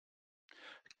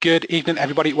Good evening,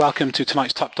 everybody. Welcome to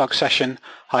tonight's Top Dog session.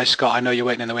 Hi, Scott. I know you're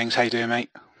waiting in the wings. How you doing, mate?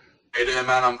 How you doing,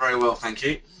 man? I'm very well, thank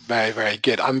you. Very, very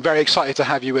good. I'm very excited to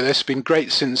have you with us. It's been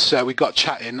great since we got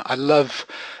chatting. I love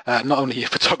not only your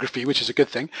photography, which is a good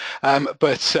thing,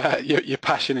 but your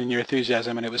passion and your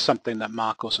enthusiasm. And it was something that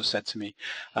Mark also said to me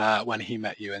when he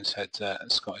met you and said,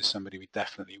 Scott is somebody we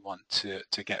definitely want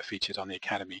to get featured on the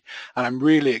Academy. And I'm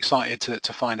really excited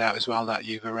to find out as well that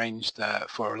you've arranged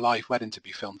for a live wedding to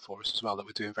be filmed for us as well that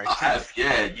we're doing very I soon. have,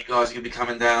 yeah. You guys are going to be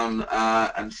coming down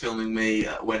and filming me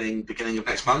at a wedding beginning of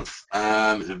next month.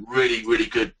 It's a really, really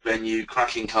good venue,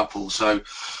 cracking couple. So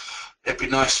it'd be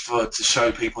nice to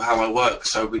show people how I work,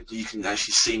 so you can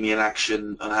actually see me in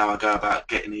action and how I go about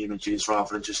getting the images,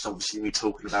 rather than just obviously me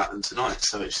talking about them tonight.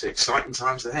 So it's exciting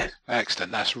times ahead.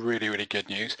 Excellent. That's really, really good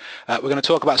news. We're going to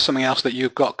talk about something else that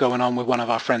you've got going on with one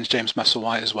of our friends, James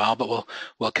Musselwhite, as well, but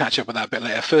we'll catch up with that a bit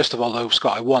later. First of all, though,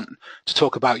 Scott, I want to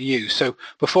talk about you. So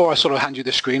before I sort of hand you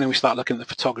the screen and we start looking at the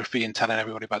photography and telling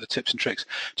everybody about the tips and tricks,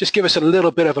 just give us a little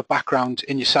bit of a background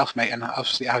in yourself, mate, and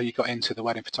obviously how you got into the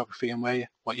wedding photography and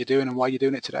what you're doing and why you're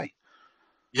doing it today.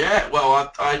 Yeah,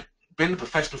 well, I've been a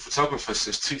professional photographer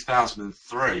since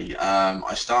 2003.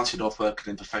 I started off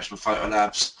working in professional photo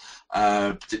labs,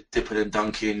 dipping and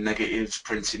dunking, negatives,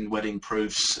 printing wedding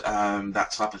proofs,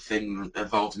 that type of thing,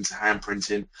 evolved into hand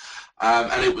printing.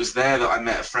 And it was there that I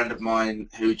met a friend of mine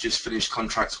who just finished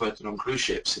contracts working on cruise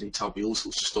ships, and he told me all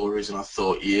sorts of stories, and I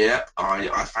thought, yeah,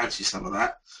 I fancy some of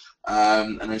that.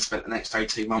 And then spent the next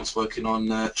 18 months working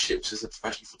on ships as a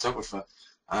professional photographer.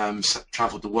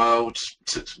 Travelled the world,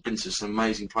 been to some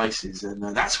amazing places,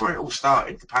 and that's where it all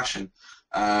started, the passion.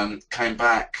 Came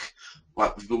back,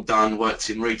 like we've all done, worked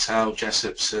in retail,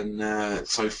 Jessop's and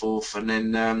so forth, and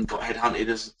then got headhunted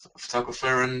as a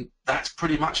photographer, and that's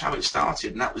pretty much how it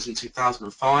started, and that was in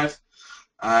 2005.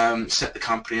 Set the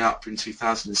company up in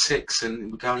 2006,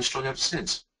 and we're going strong ever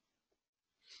since.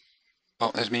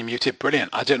 Well, there's me muted.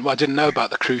 Brilliant. I didn't know about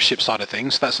the cruise ship side of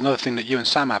things. That's another thing that you and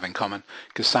Sam have in common,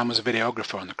 because Sam was a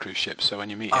videographer on the cruise ship. So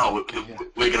when you meet him, Oh, yeah.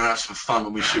 we're going to have some fun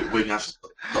when we shoot. We're going to have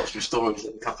lots of stories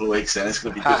in a couple of weeks, then it's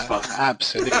going to be good fun.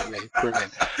 Absolutely,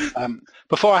 brilliant.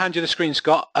 Before I hand you the screen,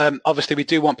 Scott, obviously we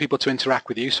do want people to interact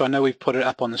with you, so I know we've put it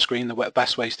up on the screen, the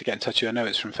best ways to get in touch with you. I know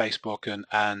it's from Facebook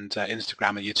and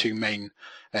Instagram are your two main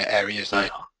areas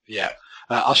there. Yeah.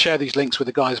 I'll share these links with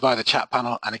the guys via the chat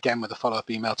panel and again with a follow-up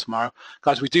email tomorrow.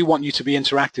 Guys, we do want you to be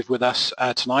interactive with us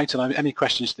tonight, and any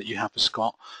questions that you have for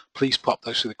Scott, please pop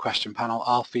those through the question panel.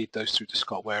 I'll feed those through to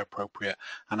Scott where appropriate,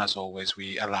 and as always,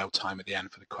 we allow time at the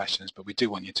end for the questions, but we do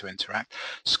want you to interact.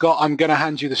 Scott, I'm going to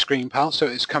hand you the screen, pal, so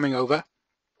it's coming over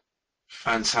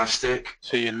Fantastic.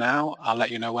 to you now. I'll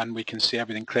let you know when we can see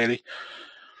everything clearly.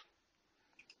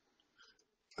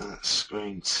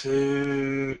 Screen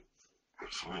two.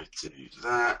 If I do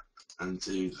that and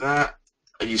do that,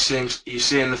 are you seeing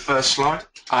the first slide?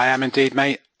 I am indeed,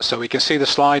 mate. So we can see the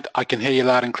slide. I can hear you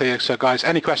loud and clear. So guys,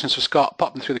 any questions for Scott,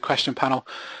 pop them through the question panel.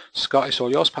 Scott, it's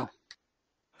all yours, pal.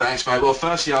 Thanks, mate. Well,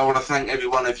 firstly, I want to thank every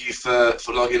one of you for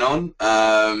logging on.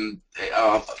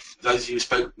 Those of you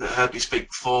that heard me speak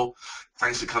before,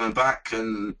 thanks for coming back,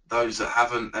 and those that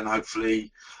haven't, then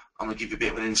hopefully I'm going to give you a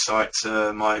bit of an insight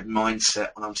to my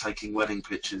mindset when I'm taking wedding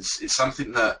pictures. It's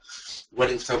something that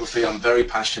wedding photography I'm very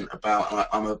passionate about, and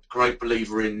I'm a great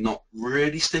believer in not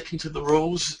really sticking to the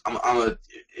rules.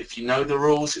 If you know the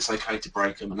rules, it's okay to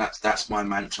break them, and that's my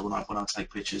mantra when I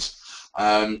take pictures.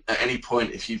 At any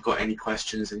point, if you've got any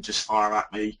questions, then just fire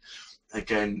at me.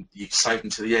 Again, you can save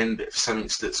them to the end, but if something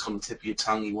that's on the tip of your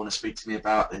tongue you want to speak to me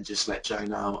about, then just let Joe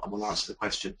know and we'll answer the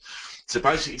question. So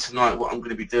basically tonight what I'm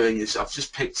going to be doing is I've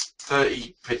just picked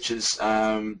 30 pictures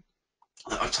that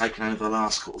I've taken over the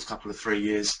last couple of 3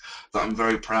 years that I'm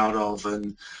very proud of,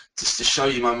 and just to show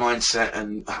you my mindset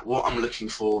and what I'm looking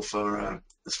for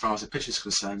as far as the picture is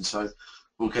concerned. So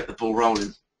we'll get the ball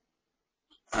rolling.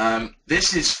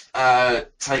 This is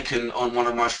taken on one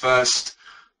of my first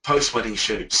post-wedding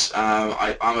shoots.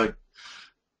 I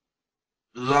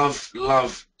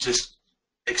love just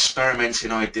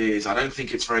experimenting ideas. I don't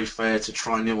think it's very fair to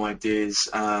try new ideas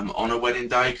on a wedding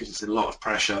day because it's a lot of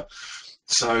pressure.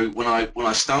 So when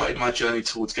I started my journey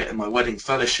towards getting my wedding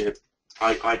fellowship,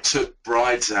 I took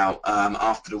brides out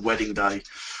after the wedding day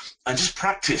and just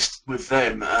practiced with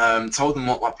them, told them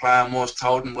what my plan was,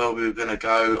 told them where we were going to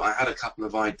go. I had a couple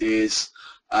of ideas,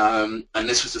 and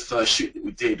this was the first shoot that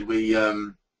we did. We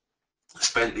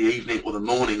spent the evening, or the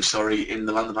morning, sorry, in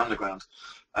the London Underground.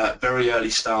 Very early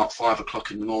start, 5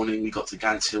 o'clock in the morning. We got to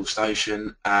Gants Hill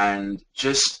Station and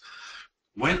just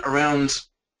went around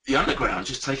the Underground,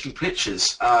 just taking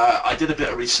pictures. I did a bit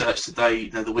of research today,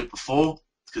 the week before,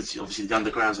 because obviously the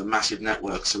underground's a massive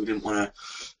network, so we didn't want to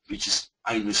be just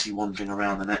aimlessly wandering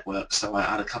around the network. So I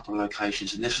had a couple of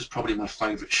locations, and this was probably my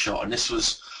favourite shot, and this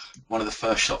was one of the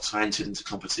first shots I entered into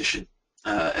competition,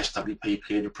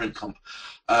 FWPP in a print comp.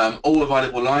 All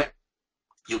available light.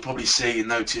 You'll probably see and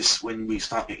notice when we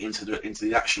start getting into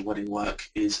the actual wedding work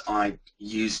is I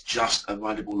use just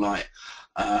available light.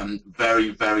 Very,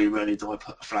 very rarely do I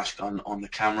put a flash gun on the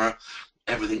camera.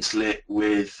 Everything's lit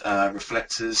with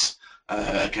reflectors.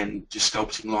 Again, just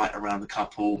sculpting light around the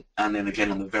couple, and then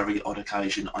again on the very odd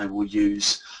occasion I will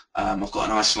use, I've got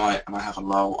an ice light and I have a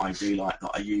low IV light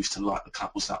that I use to light the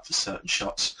couples up for certain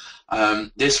shots.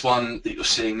 This one that you're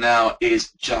seeing now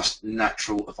is just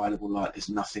natural available light. There's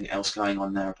nothing else going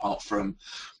on there apart from,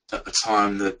 at the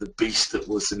time, the beast that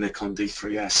was the Nikon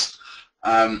D3S.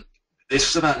 This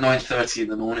was about 9:30 in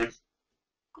the morning.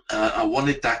 I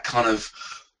wanted that kind of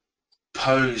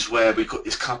pose where we got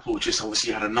this couple just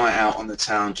obviously had a night out on the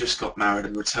town, just got married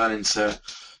and returning to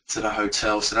the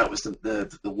hotel. So that was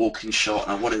the walking shot,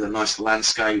 and I wanted a nice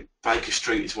landscape. Baker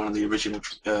Street is one of the original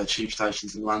tube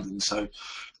stations in London, so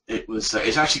it was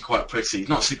it's actually quite pretty.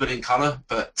 Not so good in colour,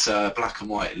 but black and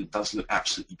white, it does look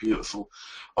absolutely beautiful.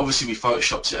 Obviously we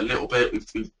photoshopped it a little bit,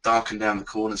 we've darkened down the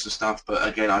corners and stuff, but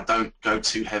again, I don't go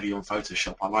too heavy on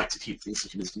Photoshop. I like to keep things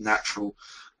looking as natural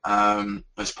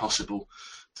as possible.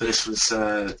 So this was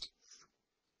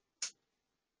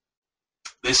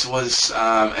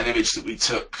an image that we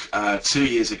took 2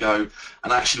 years ago,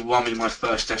 and actually won me my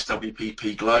first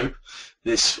FWPP Globe.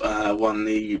 This won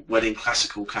the Wedding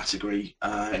Classical category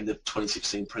in the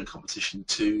 2016 print competition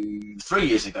 3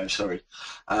 years ago, sorry.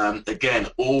 Again,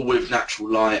 all with natural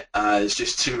light. There's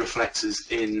just 2 reflectors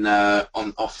in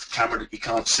off camera that you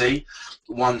can't see.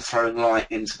 One throwing light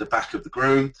into the back of the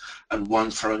groom, and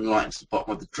one throwing light into the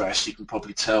bottom of the dress. You can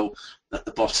probably tell at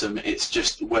the bottom it's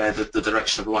just where the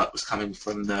direction of light was coming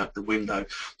from the window.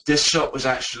 This shot was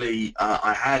actually,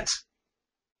 I had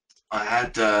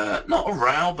not a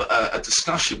row, but a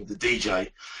discussion with the DJ.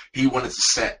 He wanted to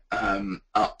set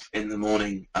up in the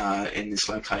morning in this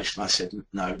location. I said,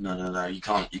 no, you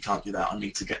can't do that. I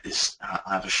need to get this.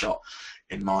 I have a shot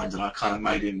in mind, and I kind of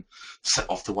made him set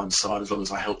off to one side as long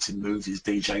as I helped him move his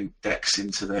DJ decks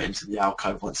into the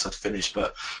alcove once I'd finished.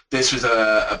 But this was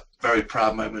a very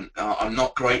proud moment. I'm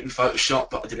not great in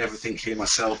Photoshop, but I did everything here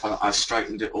myself. I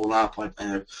straightened it all up. I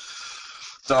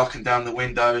darkened down the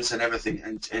windows and everything,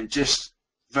 and just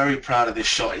very proud of this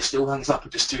shot. It still hangs up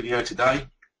at the studio today.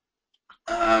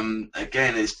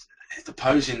 Again, the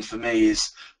posing for me is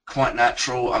quite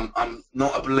natural. I'm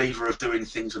not a believer of doing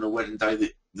things on a wedding day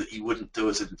that you wouldn't do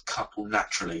as a couple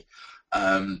naturally.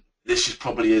 This is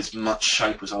probably as much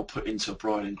shape as I'll put into a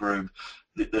bride and groom.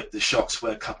 The shots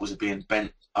where couples are being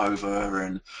bent over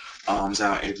and arms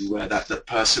out everywhere, that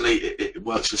personally it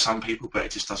works for some people, but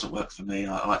it just doesn't work for me.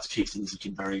 I like to keep things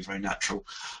looking very, very natural.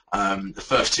 The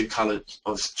first 2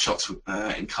 shots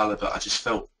were in colour, but I just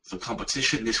felt for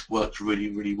competition this worked really,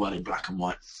 really well in black and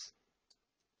white.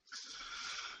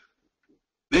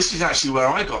 This is actually where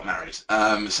I got married.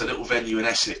 It's a little venue in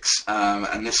Essex,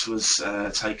 and this was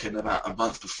taken about a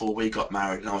month before we got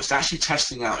married, and I was actually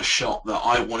testing out a shot that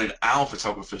I wanted our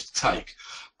photographers to take.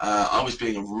 I was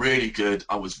being really good.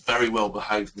 I was very well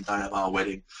behaved the day of our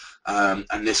wedding,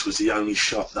 and this was the only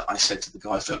shot that I said to the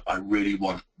guys that I really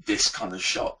want this kind of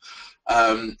shot.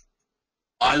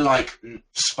 I like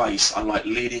space, I like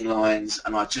leading lines,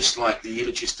 and I just like the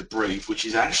images to breathe, which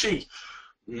is actually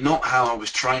not how I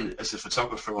was trained as a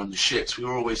photographer on the ships. We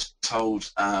were always told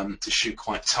to shoot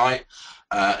quite tight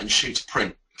and shoot to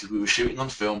print, because we were shooting on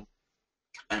film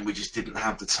and we just didn't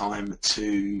have the time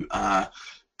to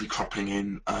be cropping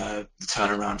in. The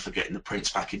turnaround for getting the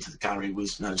prints back into the gallery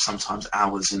was sometimes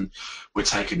hours, and we're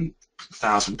taking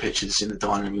 1,000 pictures in the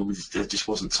dining room. There just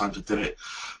wasn't time to do it.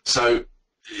 So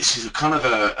this is kind of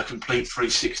a complete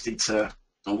 360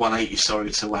 or 180, sorry,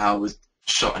 to how it was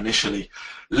shot initially.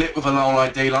 Lit with a low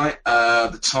ID light.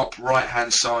 The top right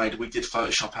hand side we did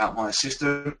Photoshop out my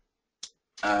assistant,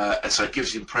 and so it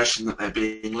gives the impression that they're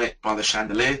being lit by the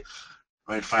chandelier,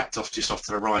 where in fact just off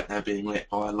to the right they're being lit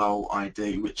by a low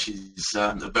ID, which is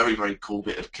a very, very cool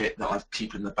bit of kit that I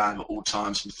keep in the bag at all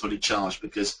times and fully charged,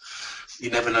 because you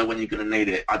never know when you're going to need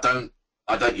it. I don't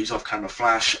use off-camera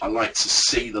flash. I like to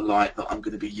see the light that I'm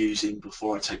going to be using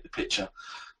before I take the picture,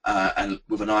 and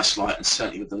with a nice light, and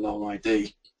certainly with the low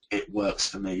ID, it works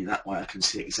for me. That way I can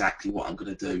see exactly what I'm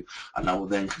going to do, and I will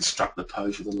then construct the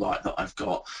pose with the light that I've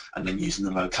got, and then using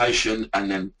the location,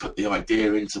 and then put the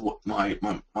idea into what my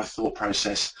thought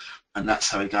process, and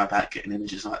that's how we go about getting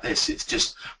images like this. It's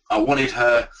just, I wanted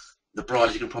her, the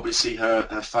bride, you can probably see her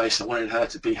face, I wanted her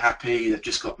to be happy. They've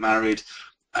just got married.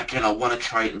 again, I want to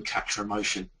create and capture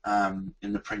emotion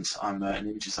in the prints that I'm, in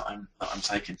images that I'm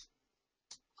taking.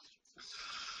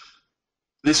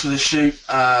 This was a shoot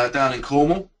down in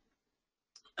Cornwall.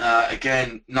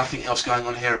 Again, nothing else going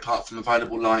on here apart from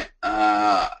available light.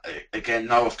 Again,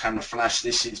 no off-camera flash.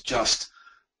 This is just,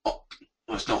 well,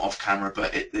 it's not off-camera,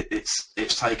 but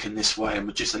it's taken this way, and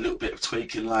with just a little bit of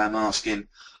tweaking, layer masking,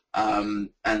 and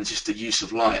just the use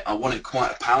of light. I wanted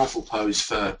quite a powerful pose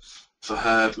for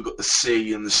her. We've got the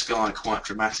sea and the sky quite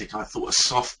dramatic. I thought a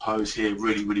soft pose here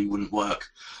really wouldn't work.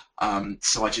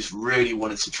 So I just really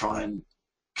wanted to try and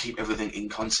keep everything in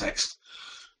context.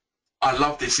 I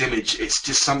love this image. It's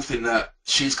just something that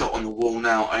she's got on the wall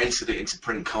now. I entered it into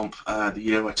print comp the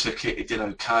year I took it. It did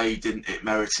okay. It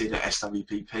merited at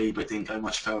SWPP, but didn't go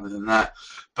much further than that.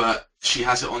 But she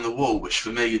has it on the wall, which for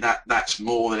me, that's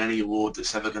more than any award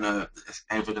that's ever gonna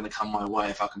come my way.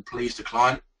 If I can please the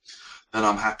client, then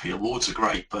I'm happy. Awards are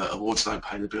great, but awards don't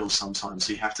pay the bills sometimes.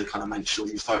 So you have to kind of make sure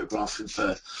you're photographing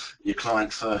for your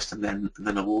client first, and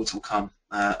then awards will come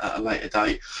at a later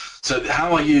date. So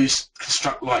how I use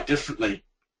construct light differently,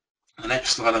 the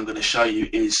next slide I'm going to show you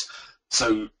is,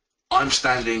 so I'm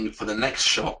standing for the next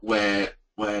shot where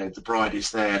the bride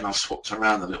is there, and I've swapped her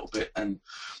around a little bit, and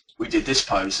we did this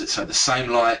pose. So the same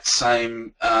light,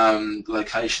 same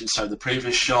location. So the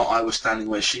previous shot I was standing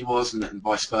where she was, and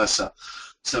vice versa.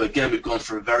 So again, we've gone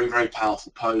for a very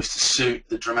powerful pose to suit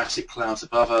the dramatic clouds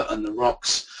above her and the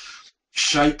rocks.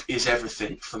 Shape is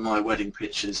everything for my wedding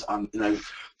pictures.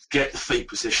 Get the feet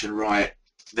position right,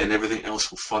 then everything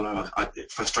else will follow.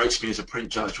 It frustrates me as a print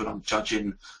judge when I'm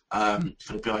judging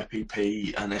for the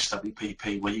BIPP and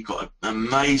SWPP, where you've got an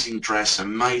amazing dress,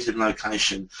 amazing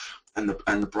location, and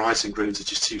the brides and grooms are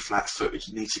just too flat-footed.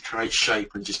 You need to create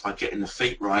shape, and just by getting the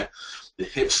feet right, the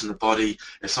hips and the body,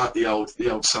 it's like the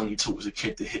old song you taught as a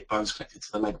kid, the hip bone's connected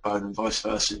to the leg bone and vice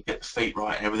versa. You get the feet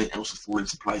right and everything else will fall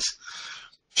into place.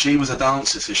 She was a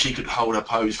dancer, so she could hold her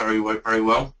pose very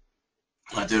well.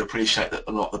 I do appreciate that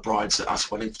a lot of the brides that us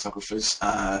wedding photographers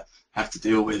have to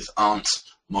deal with aren't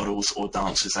models or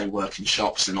dancers. They work in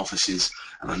shops and offices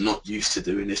and are not used to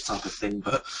doing this type of thing.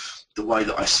 But the way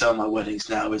that I sell my weddings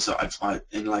now is that I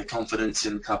inlay confidence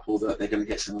in the couple that they're going to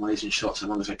get some amazing shots as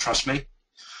long as they trust me.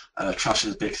 Trust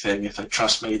is a big thing. If they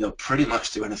trust me, they'll pretty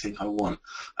much do anything I want.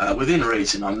 Within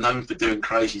reason, I'm known for doing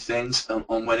crazy things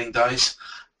on wedding days,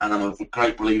 and I'm a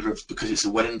great believer of, because it's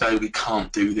a wedding day, we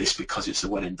can't do this because it's a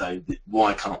wedding day.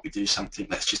 Why can't we do something?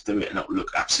 Let's just do it, and it'll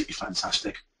look absolutely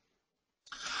fantastic.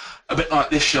 A bit like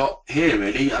this shot here,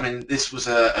 really. I mean, this was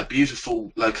a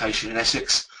beautiful location in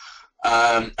Essex,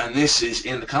 and this is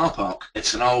in the car park.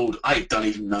 It's an old, I don't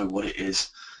even know what it is.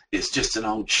 It's just an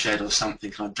old shed or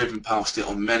something, and I've driven past it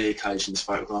on many occasions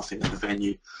photographing at the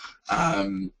venue,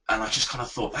 and I just kind of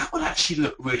thought that would actually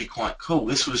look really quite cool.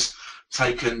 This was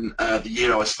taken the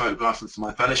year I was photographing for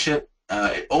my fellowship.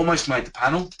 It almost made the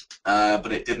panel,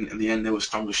 but it didn't in the end. There were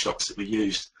stronger shots that we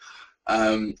used,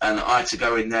 and I had to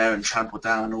go in there and trample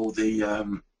down all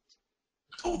the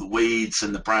weeds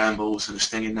and the brambles and the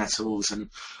stinging nettles, and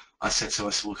I said to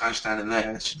her, well, can I stand in there?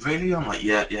 And she said, really? I'm like,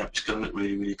 yeah, it's going to look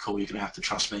really cool. You're going to have to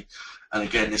trust me. And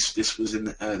again, this was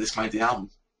in this made the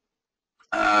album.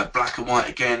 Black and white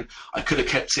again. I could have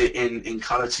kept it in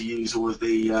colour to use all of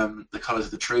the colours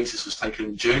of the trees. This was taken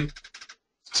in June,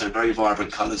 so very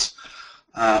vibrant colours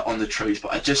on the trees.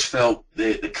 But I just felt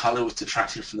the colour was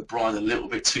detracting from the bride a little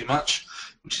bit too much,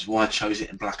 which is why I chose it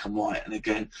in black and white. And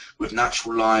again, with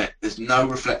natural light, there's no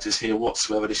reflectors here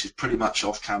whatsoever. This is pretty much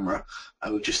off camera,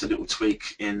 with just a little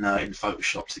tweak in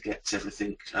Photoshop to get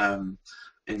everything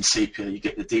in sepia. You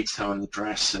get the detail on the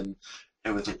dress and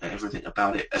everything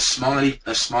about it. A smiley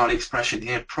expression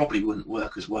here probably wouldn't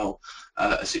work as well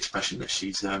as the expression that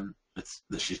she's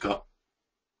got.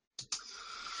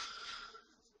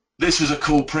 This was a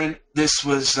cool print. This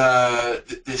was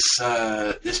this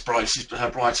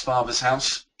her bride's father's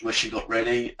house where she got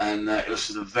ready, and it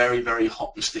was a very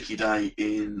hot and sticky day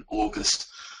in August.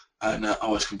 And I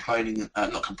was complaining,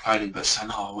 not complaining, but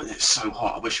saying, oh, it's so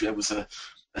hot. I wish there was a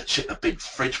big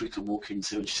fridge we could walk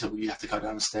into. And she said, well, you have to go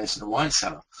downstairs to the wine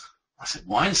cellar. I said,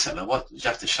 wine cellar? What? You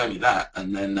have to show me that.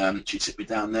 And then she took me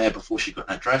down there before she got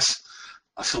in her dress.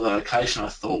 I saw the location. I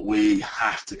thought, we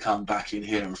have to come back in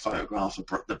here and photograph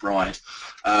the bride.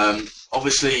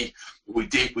 Obviously,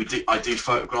 I do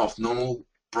photograph normal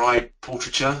bride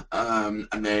portraiture,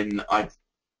 and then I'm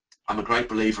a great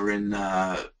believer in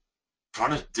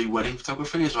trying to do wedding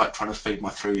photography. Is like trying to feed my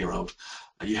 3-year-old.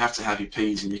 You have to have your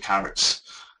peas and your carrots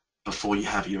before you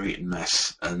have your eating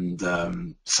mess. And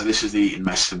so this was the eating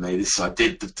mess for me. I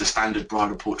did the standard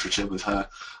bridal portraiture with her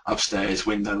upstairs,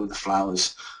 window with the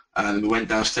flowers. And we went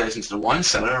downstairs into the wine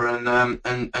cellar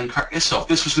and cracked this off.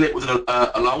 This was lit with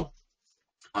a lull.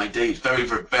 It's very,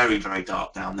 very, very, very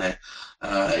dark down there.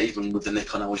 Even with the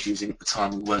Nikon I was using at the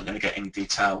time, we weren't going to get any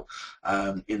detail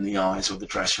in the eyes or the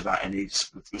dress without any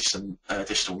with some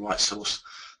additional light source.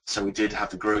 So we did have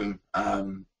the groom,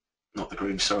 not the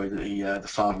groom, sorry, the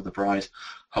father of the bride,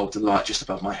 hold the light just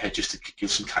above my head just to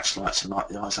give some catch lights and light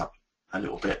the eyes up a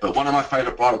little bit. But one of my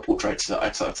favourite bridal portraits that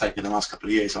I've taken in the last couple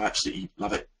of years. I absolutely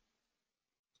love it.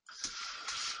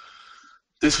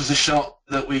 This was a shot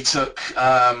that we took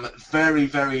very,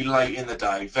 very late in the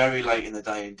day, very late in the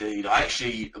day indeed. I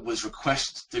actually was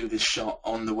requested to do this shot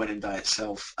on the wedding day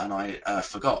itself, and I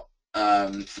forgot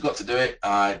to do it.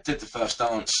 I did the first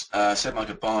dance, said my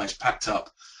goodbyes, packed up,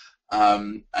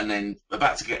 and then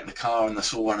about to get in the car, and I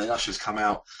saw one of the ushers come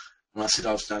out, and I said,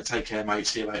 "I was going to take care, mate,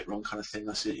 see you later on," kind of thing.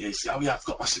 I said, "Yeah." He said, "Oh yeah, I've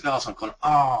got my cigars." I'm going,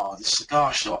 "Oh, this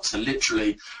cigar shot." So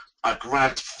literally, I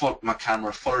grabbed my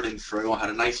camera, followed him through. I had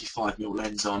an 85mm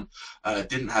lens on,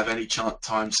 didn't have any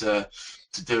time to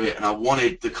do it, and I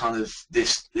wanted the kind of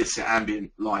this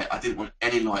ambient light. I didn't want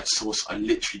any light source. I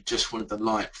literally just wanted the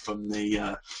light from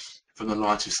the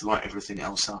lighters to light everything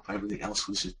else up. Everything else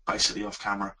was just basically off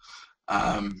camera.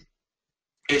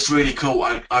 It's really cool.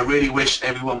 I really wish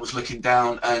everyone was looking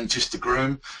down and just the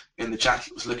groom in the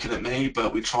jacket was looking at me,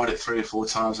 but we tried it 3 or 4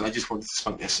 times, and I just wanted to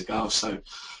smoke their cigars. So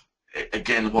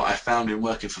again, what I found in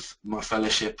working for my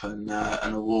fellowship and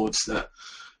awards, that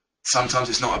sometimes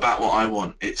it's not about what I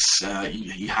want. It's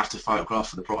you have to photograph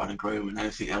for the bride and groom, and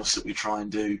anything else that we try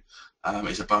and do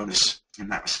is a bonus in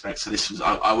that respect. So this was,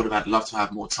 I would have loved to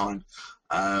have more time,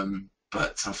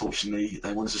 but unfortunately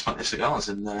they wanted to smoke their cigars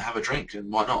and have a drink,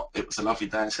 and why not? It was a lovely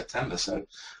day in September, so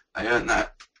I earned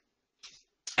that.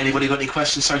 Anybody got any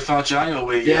questions so far, Jay? Or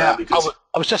we? Yeah,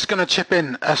 I was just going to chip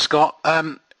in, Scott.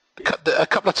 A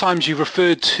couple of times you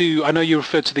referred to, I know you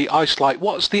referred to the ice light.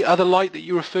 What's the other light that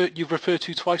you've referred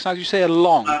to twice now? Did you say a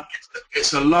long?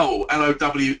 It's a Lowell,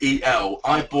 L-O-W-E-L.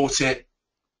 I bought it.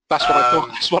 That's what I thought.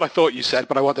 That's what I thought you said,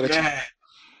 but I wanted to. Yeah,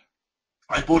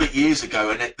 I bought it years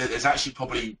ago, and there's actually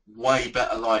probably way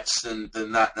better lights than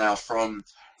that now from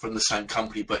the same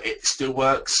company, but it still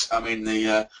works. I mean,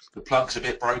 the plug's a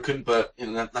bit broken, but you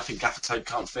know, nothing gaffer tape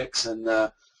can't fix,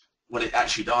 and when it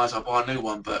actually dies, I'll buy a new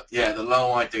one. But yeah, the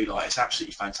Lowell ID light is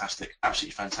absolutely fantastic.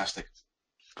 Absolutely fantastic.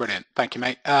 Brilliant. Thank you,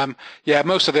 mate. Yeah,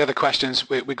 most of the other questions,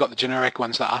 we got the generic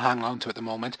ones that I'll hang on to at the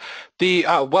moment. The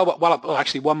well,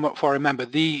 actually, one more before I remember.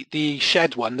 The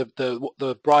shed one,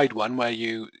 the bride one, where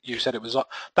you said it was,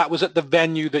 that was at the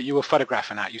venue that you were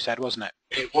photographing at. You said, wasn't it?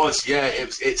 It was, yeah. It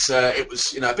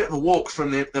was you know, a bit of a walk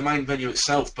from the main venue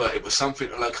itself, but it was something,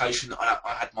 a location that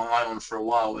I had my eye on for a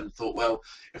while, and thought, well,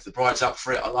 if the bride's up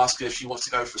for it, I'll ask her if she wants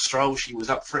to go for a stroll. She was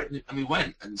up for it, and we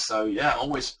went. And so yeah,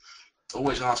 always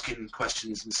asking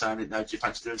questions and saying, no, do you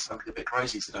fancy doing something a bit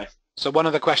crazy today? So one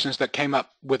of the questions that came up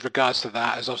with regards to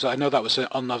that is also, I know that was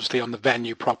obviously on the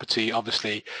venue property.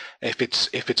 Obviously, if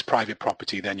it's private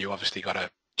property, then you obviously got to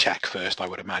check first, I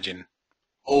would imagine.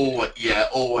 Oh yeah,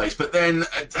 always. But then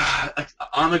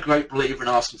I'm a great believer in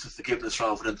asking for forgiveness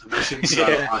rather than permission. So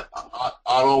yeah.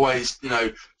 I'll always, you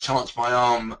know, chance my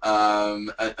arm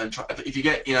and try. If you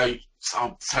get, you know,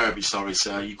 I'm terribly sorry,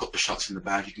 sir, you've got the shots in the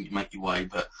bag, you can make your way,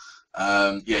 but.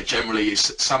 Yeah, generally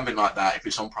it's something like that. If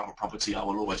it's on private property, I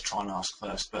will always try and ask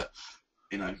first. But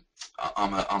you know,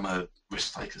 I'm a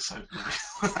risk taker, so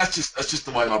that's just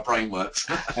the way my brain works.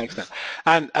 Excellent.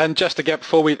 And just to get,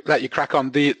 before we let you crack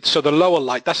on, the lower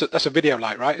light, that's a video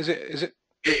light, right? Is it?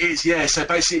 It is, yeah. So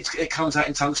basically, it comes out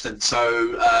in tungsten.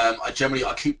 So I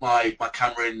keep my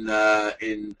camera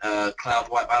in cloud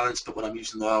white balance, but when I'm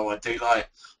using the LED light,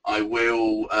 I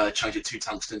will change it to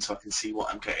tungsten so I can see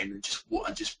what I'm getting and just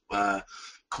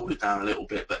cool it down a little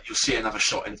bit. But you'll see another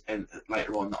shot in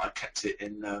later on that I kept it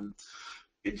in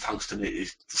tungsten. The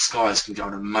skies can go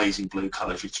an amazing blue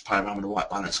colour if you just play around with the white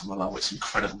balance on the low. It's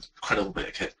incredible bit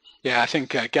of kit. Yeah, I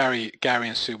think Gary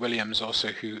and Sue Williams also,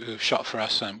 who shot for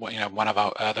us, and you know, one of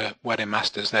our other wedding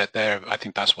masters. They're I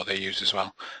think that's what they use as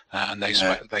well, and they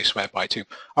swear by too.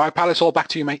 All right, pal, it's all back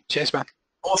to you, mate. Cheers, man.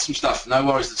 Awesome stuff. No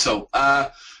worries at all.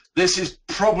 This is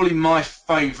probably my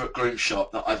favourite groom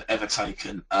shot that I've ever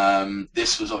taken.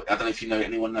 This was, I don't know if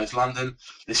anyone knows London.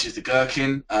 This is the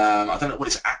Gherkin. I don't know what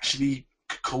it's actually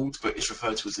called, but it's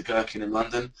referred to as the Gherkin in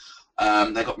London.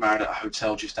 They got married at a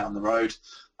hotel just down the road.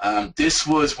 This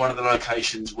was one of the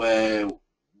locations where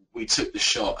we took the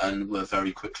shot and were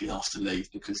very quickly asked to leave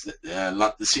because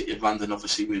the City of London,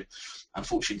 obviously, with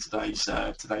unfortunately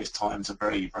today's times are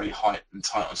very, very tight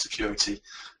on security.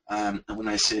 And when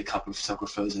they see a couple of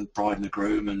photographers, a bride and a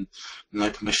groom, and no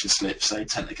permission slips, they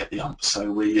tend to get the ump.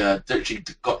 So we literally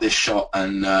got this shot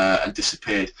and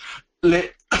disappeared.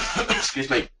 Lit, excuse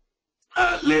me,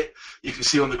 lit. You can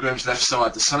see on the groom's left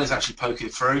side, the sun is actually poking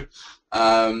through.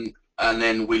 And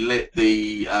then we lit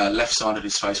the left side of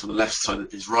his face, or the left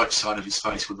side, his right side of his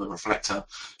face, with a reflector,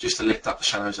 just to lift up the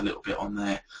shadows a little bit on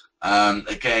there.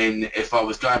 Again, if I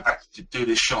was going back to do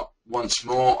this shot once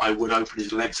more, I would open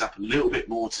his legs up a little bit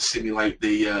more to simulate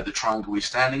the triangle he's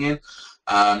standing in.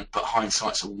 But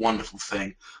hindsight's a wonderful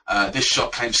thing. This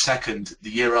shot came second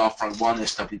the year after I won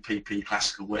SWPP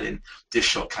Classical Wedding. This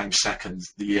shot came second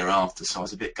the year after, so I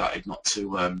was a bit gutted not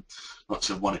to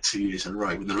have won it 2 years in a row.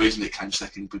 And the reason it came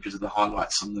second because of the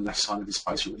highlights on the left side of his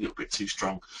face were a little bit too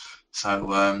strong.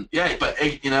 So yeah,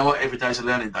 but you know what? Every day's a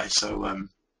learning day. So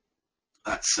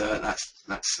that's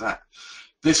that.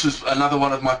 This was another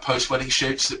one of my post-wedding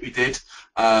shoots that we did.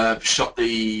 Shot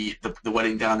the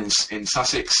wedding down in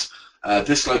Sussex.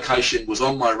 This location was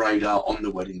on my radar on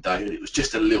the wedding day, and it was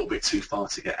just a little bit too far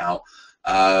to get out.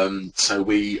 So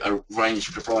we arranged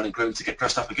for the bride and groom to get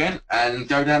dressed up again and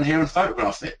go down here and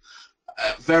photograph it.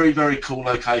 Very, very cool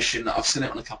location. I've seen it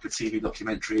on a couple of TV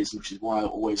documentaries, which is why I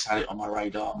always had it on my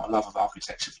radar. My love of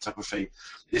architecture photography.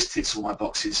 This ticks all my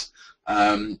boxes.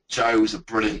 Jo was a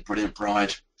brilliant, brilliant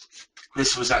bride.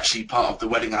 This was actually part of the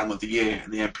wedding album of the year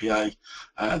in the MPA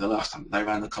the last time they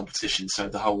ran the competition. So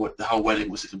the whole wedding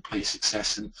was a complete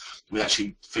success, and we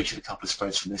actually featured a couple of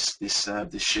photos from this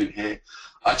shoot here.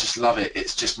 I just love it.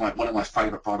 It's just one of my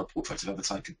favourite bridal portraits I've ever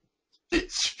taken.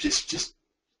 It's just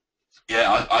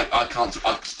yeah. I can't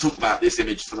talk about this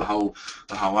image for the whole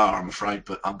hour, I'm afraid,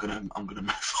 but I'm gonna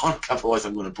move on. Otherwise,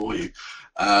 I'm gonna bore you.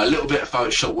 A little bit of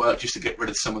Photoshop work just to get rid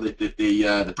of some of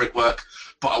the brickwork,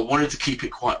 but I wanted to keep it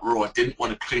quite raw. I didn't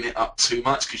want to clean it up too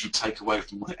much because you take away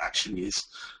from what it actually is.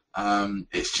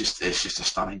 It's just a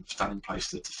stunning place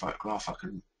to photograph. I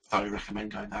can thoroughly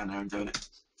recommend going down there and doing it.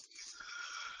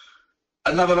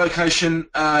 Another location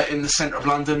in the centre of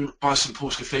London by St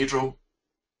Paul's Cathedral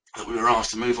that we were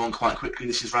asked to move on quite quickly.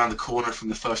 This is round the corner from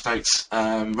the First Dates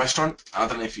restaurant. I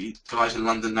don't know if you guys in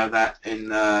London know that, in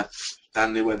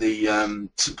down near where the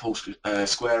St Paul's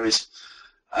Square is.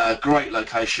 Great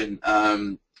location,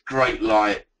 great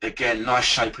light. Again, nice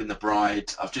shape in the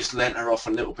bride. I've just leant her off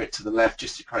a little bit to the left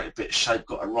just to create a bit of shape.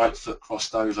 Got her right foot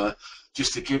crossed over,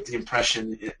 just to give the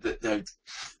impression that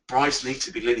brides need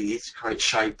to be linear to create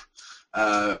shape.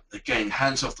 Again,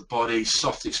 hands off the body,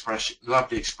 soft expression,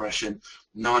 lovely expression,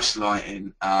 nice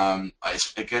lighting.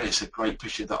 It's a great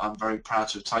picture that I'm very proud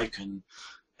to have taken.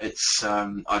 It's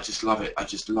I just love it. I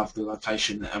just love the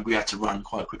location, and we had to run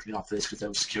quite quickly after this because there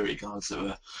were security guards that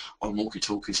were on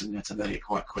walkie-talkies, and we had to let it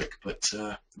quite quick. But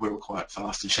we were quite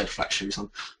fast and she had flat shoes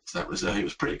on, so that was it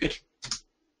was pretty good.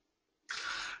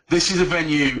 This is a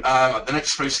venue. The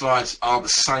next 3 slides are the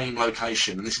same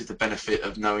location, and this is the benefit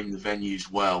of knowing the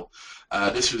venues well.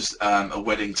 This was a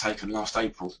wedding taken last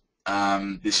April.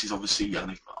 This is obviously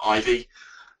Ivy.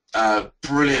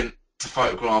 Brilliant to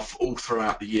photograph all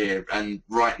throughout the year, and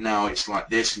right now it's like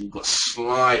this, and you've got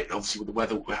slight, obviously with the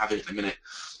weather we're having in a minute,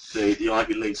 the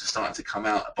ivy leaves are starting to come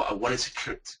out, but I wanted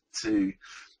to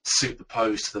suit the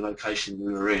pose to the location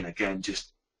we were in. Again,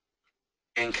 just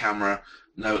in camera,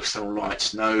 no external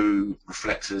lights, no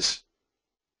reflectors.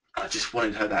 I just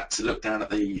wanted her to look down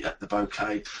at the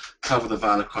bouquet, cover the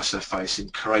veil across her face,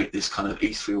 and create this kind of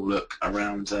ethereal look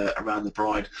around the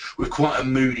bride with quite a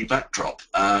moody backdrop.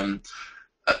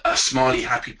 A smiley,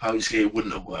 happy pose here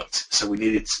wouldn't have worked, so we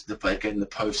needed the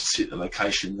pose to suit the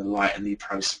location, the light, and the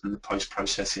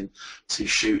post-processing to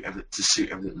suit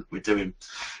everything that we're doing.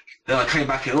 Then I came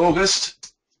back in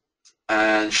August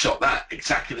and shot that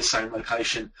exactly the same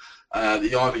location.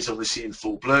 The ivy's obviously in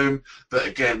full bloom, but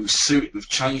again we've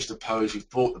changed the pose. We've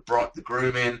brought the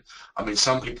groom in. I mean,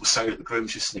 some people say that the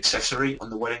groom's just an accessory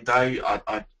on the wedding day.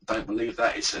 I don't believe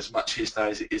that. It's as much his day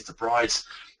as it is the bride's,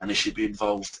 and he should be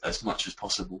involved as much as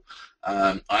possible.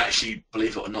 I actually,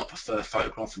 believe it or not, prefer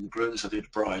photographing the grooms. I do the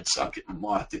brides. I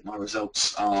think my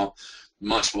results are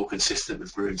much more consistent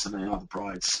with grooms than they are the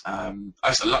brides.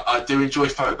 I do enjoy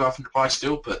photographing the brides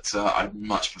still, but I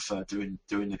much prefer doing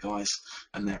the guys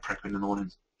and their prep in the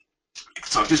morning.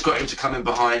 So I've just got him to come in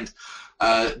behind,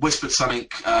 whispered something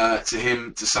to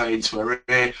him to say into her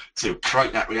ear to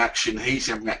create that reaction. He's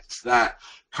then reacted to that,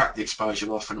 cracked the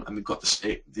exposure off, and we've got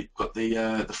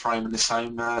the frame in the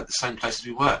same place as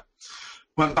we were.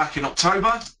 Went back in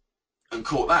October and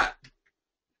caught that.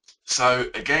 So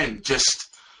again,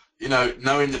 just you know,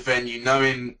 knowing the venue,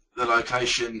 knowing the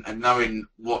location, and knowing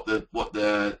what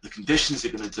the conditions are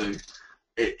going to do,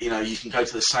 you know, you can go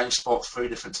to the same spot 3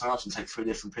 different times and take 3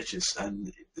 different pictures.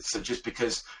 And so just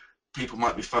because people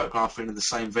might be photographing in the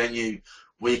same venue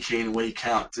week in, week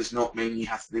out, does not mean you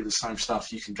have to do the same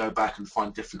stuff. You can go back and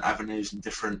find different avenues and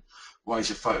different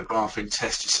ways of photographing,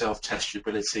 test yourself, test your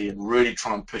ability, and really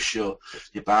try and push your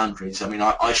boundaries. I mean,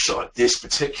 I shot at this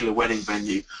particular wedding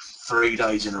venue 3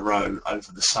 days in a row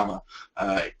over the summer,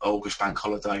 August bank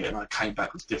holiday, and I came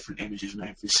back with different images on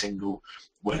every single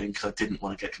wedding because I didn't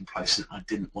want to get complacent. I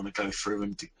didn't want to go through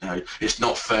and, you know, it's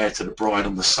not fair to the bride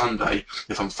on the Sunday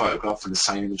if I'm photographing the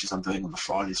same images I'm doing on the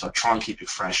Friday. So I try and keep it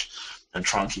fresh and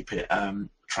try and keep it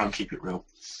real.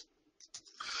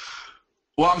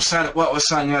 What I was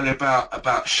saying earlier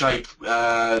about shape,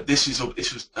 this was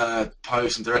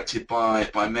posed and directed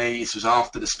by me. This was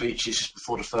after the speeches, just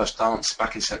before the first dance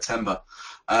back in September.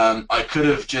 I could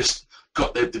have just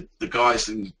got the guys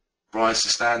and brides to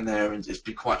stand there and just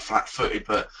be quite flat-footed,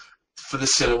 but for the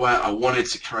silhouette, I wanted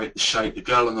to create the shape. The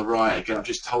girl on the right, again, I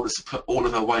just told her to put all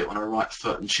of her weight on her right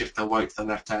foot and shift her weight to the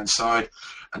left-hand side,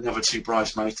 and the other 2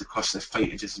 bridesmaids to cross their feet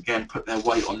and just again put their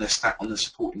weight on their on the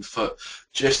supporting foot,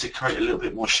 just to create a little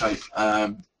bit more shape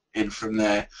in from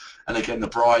there. And again, the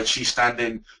bride, she's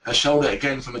standing, her shoulder,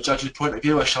 again, from a judge's point of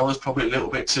view, her shoulder's probably a little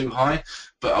bit too high,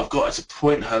 but I've got her to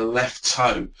point her left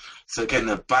toe. So again,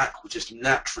 the back will just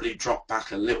naturally drop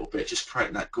back a little bit, just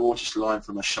creating that gorgeous line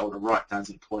from her shoulder right down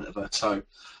to the point of her toe.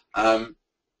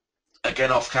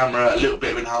 Again, off camera, a little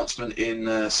bit of enhancement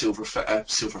in silver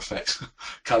effects,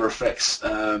 color effects,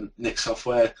 Nik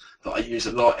software that I use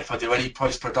a lot. If I do any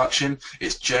post-production,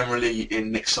 it's generally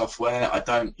in Nik software. I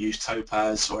don't use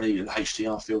Topaz or any of the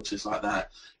HDR filters like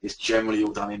that. It's generally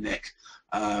all done in Nik.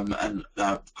 And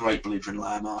great believer in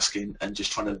layer masking and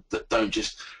just trying to, don't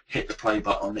just hit the play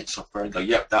button on Nik software and go,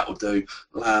 yep, that will do.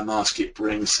 Layer mask it,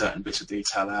 bring certain bits of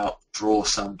detail out, draw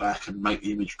some back, and make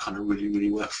the image kind of really,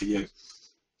 really work for you.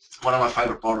 One of my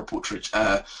favourite bridal portraits,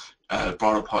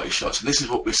 bridal party shots, and this is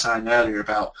what we were saying earlier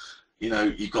about, you know,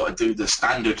 you've got to do the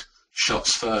standard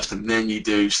shots first, and then you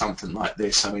do something like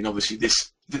this. I mean, obviously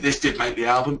this did make the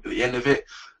album at the end of it,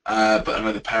 but I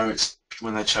know the parents,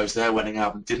 when they chose their wedding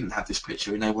album, didn't have this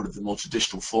picture, and they wanted the more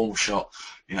traditional formal shot,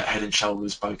 you know, head and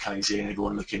shoulders, bouquets in,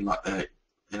 everyone looking like the,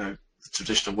 you know, the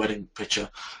traditional wedding picture.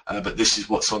 But this is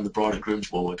what's on the bride and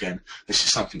groom's wall again. This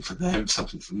is something for them,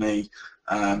 something for me.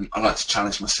 I like to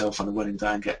challenge myself on the wedding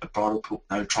day and get a bridal,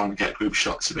 trying to get a group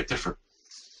shot. It's a bit different.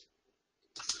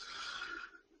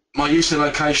 My use of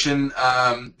location,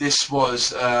 this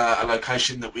was a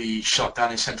location that we shot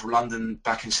down in central London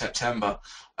back in September.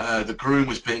 The groom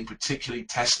was being particularly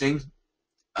testing.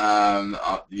 He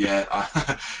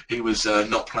was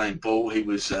not playing ball. He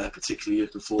was particularly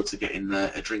looking forward to getting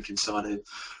a drink inside him.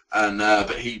 And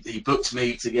but he booked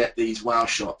me to get these wow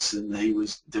shots, and he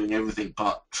was doing everything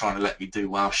but trying to let me do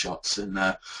wow shots. And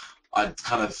I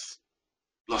kind of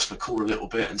lost my cool a little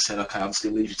bit and said, okay, I'm just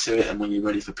going to leave you to it, and when you're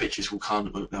ready for pictures, we'll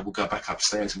go back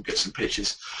upstairs and get some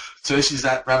pictures. So this is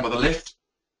that round by the lift,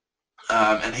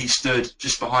 and he stood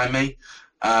just behind me.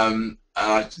 I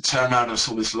turned around and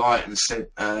saw this light and said,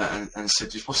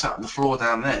 just what's that on the floor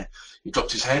down there? He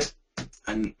dropped his head,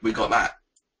 and we got that,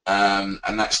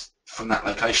 and that's from that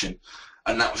location.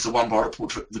 And that was the one bridal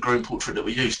portrait, the groom portrait that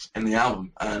we used in the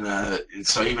album. And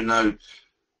so even though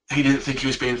he didn't think he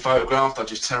was being photographed, I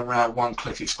just turned around, one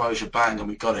click exposure, bang, and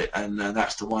we got it. And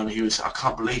that's the one. He was, I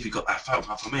can't believe you got that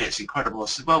photograph of me. It's incredible. I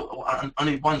said, well, I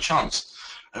need one chance,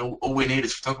 and all we need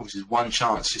as photographers is one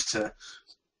chance, just to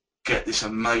get this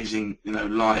amazing, you know,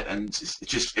 light. And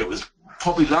it was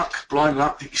probably luck, blind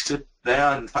luck, that he stood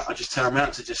there. In fact, I just turned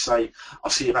around to just say,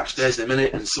 I'll see you upstairs in a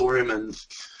minute, and saw him, and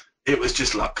it was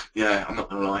just luck. Yeah, I'm not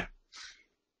gonna lie.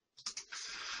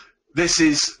 This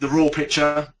is the raw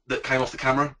picture that came off the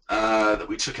camera that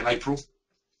we took in April,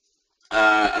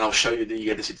 and I'll show you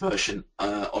the edited version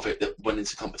of it that went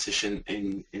into competition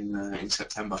in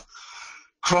September.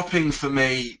 Cropping for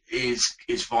me is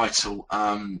vital.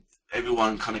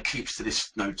 Everyone kind of keeps to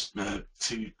this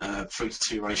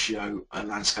 3:2 ratio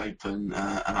landscape and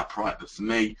upright, but for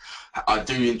me, I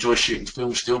do enjoy shooting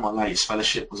film still. My latest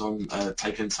fellowship was on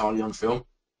taken entirely on film,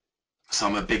 so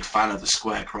I'm a big fan of the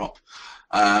square crop,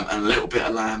 and a little bit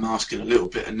of layer masking, a little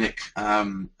bit of Nik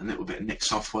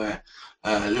software,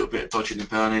 a little bit of dodging and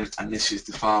burning, and this is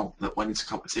the file that went into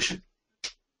competition.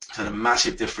 So a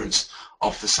massive difference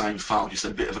off the same file, just a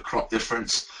bit of a crop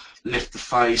difference. Lift the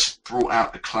face, brought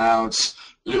out the clouds,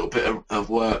 a little bit of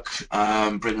work,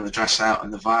 bringing the dress out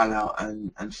and the veil out,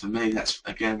 and for me, that's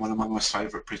again one of my most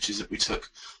favourite pictures that we took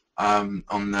on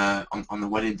the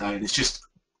wedding day. And it's just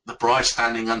the bride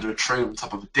standing under a tree on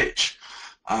top of a ditch.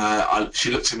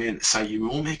 She looked at me and said, "You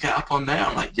want me to get up on there?"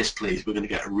 I'm like, "Yes, please. We're going to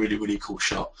get a really, really cool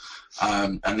shot."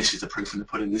 And this is the proof in the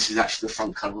pudding. This is actually the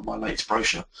front cover of my latest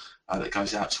brochure that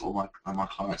goes out to all my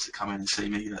clients that come in and see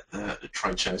me at the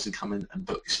trade shows and come in and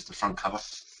book. This is the front cover.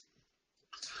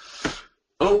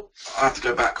 Oh, I have to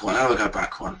go back one. How do I go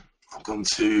back one? I've gone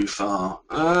too far.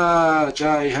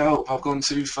 Jay, help! I've gone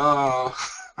too far.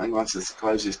 Hang on, to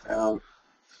close this down.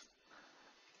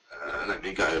 Let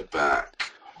me go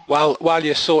back. While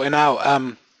you're sorting out,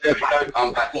 there we go.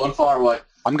 I'm back. One far away.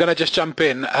 I'm going to just jump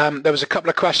in. There was a couple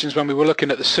of questions when we were looking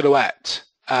at the silhouette,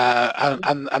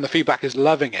 and the feedback is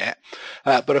loving it.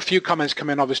 But a few comments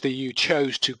come in. Obviously, you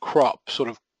chose to crop sort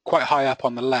of quite high up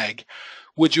on the leg.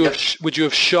 Would you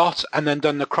have shot and then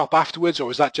done the crop afterwards, or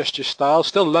is that just your style?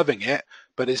 Still loving it,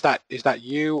 but is that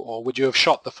you, or would you have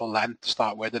shot the full length to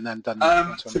start with and then done?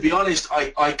 To be honest,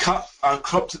 I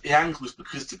cropped at the ankles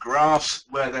because the grass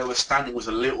where they were standing was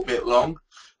a little bit long,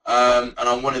 and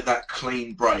I wanted that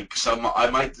clean break. So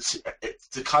I made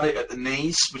to cut it at the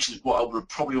knees, which is what I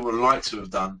probably would have liked to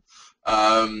have done.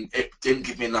 It didn't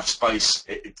give me enough space.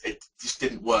 It just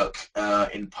didn't work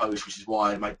in post, which is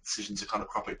why I made the decision to kind of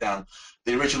crop it down.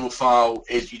 The original file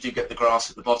is you do get the grass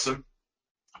at the bottom,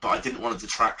 but I didn't want to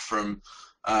detract from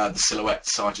the silhouette,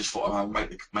 so I just thought I'd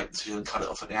make the decision and cut it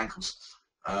off at the ankles,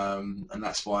 and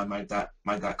that's why I made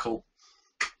that call.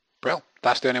 Brilliant.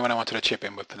 That's the only one I wanted to chip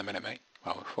in with for the minute, mate.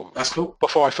 Well, that's cool.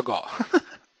 Before I forgot.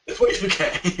 Before you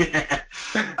forget,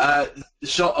 the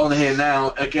shot on here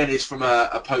now again is from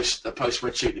a post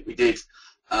spread shoot that we did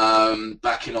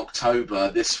back in October.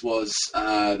 This was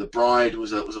the bride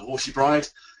was a horsey bride,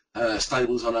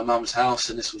 stables on her mum's house,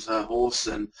 and this was her horse.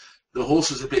 And the horse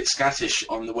was a bit scattish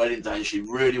on the wedding day, and she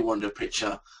really wanted a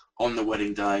picture on the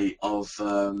wedding day of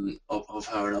her and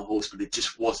her horse, but it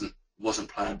just wasn't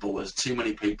playing ball. There's too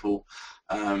many people,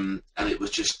 and it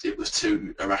was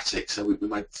too erratic. So we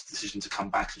made the decision to come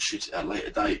back and shoot it at a later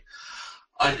date.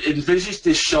 I envisaged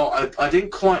this shot. I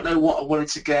didn't quite know what I wanted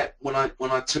to get when I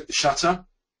took the shutter.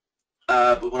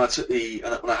 But when she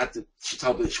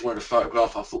told me that she wanted a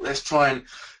photograph, I thought, let's try and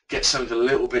get something a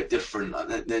little bit different.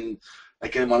 And then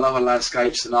again, my love of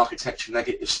landscapes and architecture,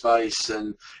 negative space,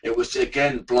 and it was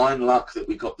again blind luck that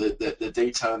we got the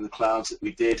detail in the clouds that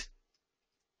we did.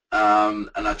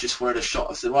 And I just wanted a shot.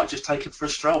 I said, right, just take it for a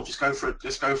stroll, just go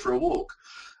for a walk.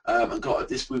 And got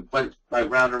this. We went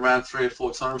round and round 3 or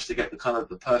 4 times to get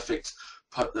the perfect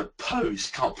pose.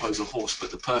 You can't pose a horse,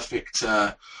 but the perfect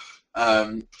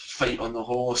feet on the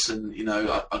horse. And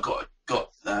I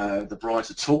got the bride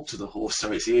to talk to the horse,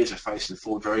 so its ears are facing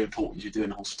forward. Very important as you're doing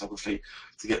horse photography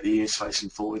to get the ears facing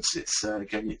forwards. It's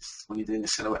again, when you're doing a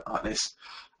silhouette like this.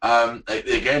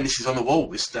 Again, this is on the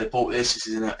wall. They bought this. This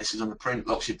is on the print.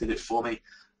 Lockship did it for me,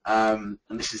 and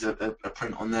this is a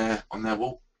print on their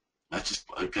wall. Just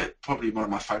probably one of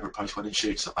my favourite post-wedding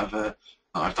shoots that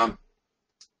I've done.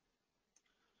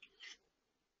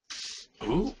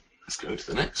 Ooh, let's go to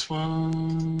the next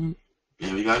one.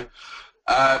 Here we go.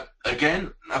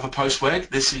 Again, another post-wed.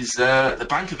 This is the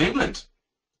Bank of England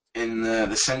in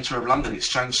the centre of London,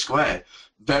 Exchange Square.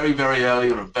 Very, very early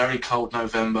on a very cold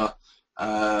November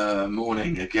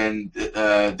morning. Again,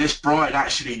 this bride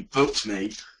actually booked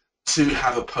me to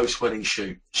have a post-wedding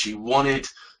shoot. She wanted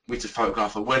me to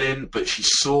photograph a wedding, but she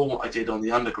saw what I did on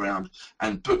the underground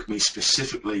and booked me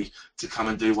specifically to come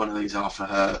and do one of these after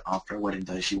her wedding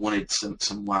day. She wanted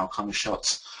some wow kind of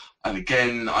shots. And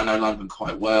again, I know London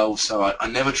quite well, so I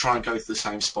never try and go to the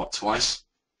same spot twice.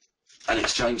 And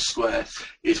Exchange Square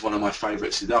is one of my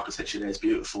favourites. The architecture there is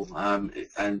beautiful.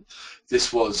 And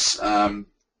this was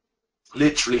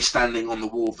literally standing on the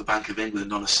wall of the Bank of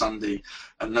England on a Sunday.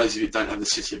 And those of you who don't know the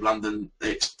City of London,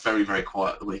 it's very, very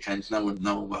quiet at the weekends. No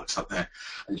one works up there,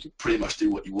 and you can pretty much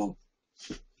do what you want,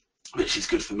 which is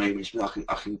good for me. Which means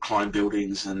I can climb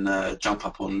buildings and jump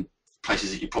up on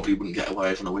places that you probably wouldn't get away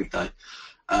with on a weekday.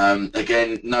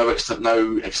 Again, no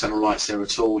external lights there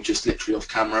at all, just literally off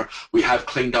camera. We have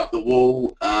cleaned up the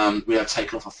wall. We have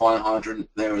taken off a fire hydrant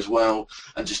there as well,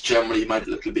 and just generally made it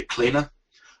look a bit cleaner.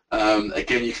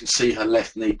 Again, you can see her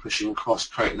left knee pushing across,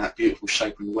 creating that beautiful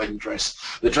shape in the wedding dress.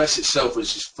 The dress itself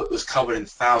was covered in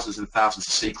thousands and thousands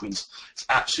of sequins. It's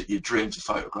absolutely a dream to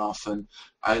photograph, and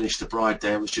Ailish, the bride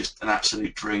there, was just an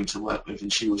absolute dream to work with,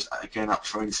 and she was again up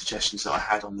for any suggestions that I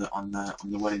had on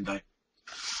the wedding day.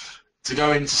 To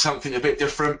go into something a bit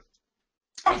different,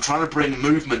 I'm trying to bring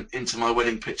movement into my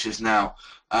wedding pictures now.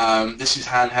 This is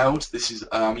handheld. This is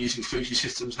I'm using Fuji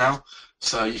systems now,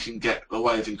 so you can get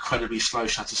away with incredibly slow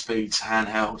shutter speeds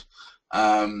handheld.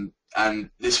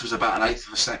 And this was about 1/8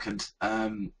 of a second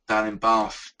down in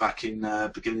Bath back in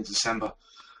beginning of December.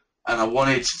 and I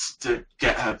wanted to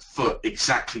get her foot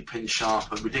exactly pin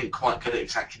sharp, and we didn't quite get it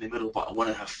exactly in the middle, but I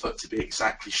wanted her foot to be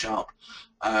exactly sharp.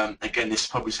 Again, this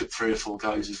probably took 3 or 4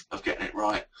 goes of getting it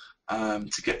right,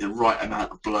 to get the right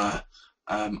amount of blur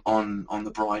on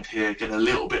the bride here. Get a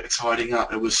little bit of tidying up.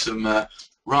 There was some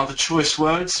rather choice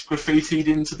words graffitied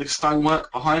into the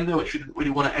stonework behind her, which we didn't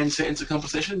really want to enter into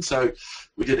competition, so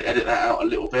we did edit that out a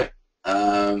little bit.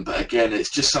 But again, it's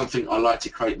just something I like to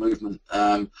create movement.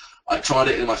 I tried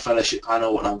it in my fellowship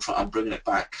panel, and I'm bringing it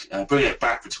back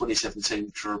for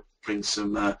 2017 to bring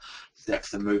some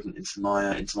depth and movement into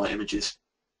my images.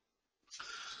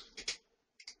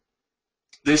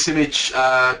 This image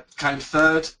came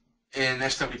 3rd in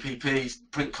SWPP's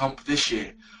print comp this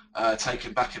year,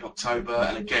 taken back in October,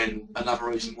 and again, another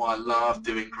reason why I love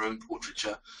doing groom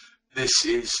portraiture. This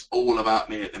is all about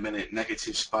me at the minute.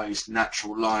 Negative space,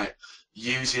 natural light,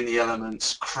 using the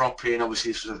elements, cropping.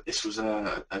 Obviously, this was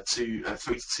a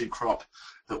 3:2 crop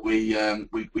that we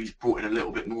brought in a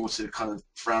little bit more to kind of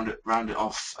round it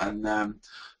off, and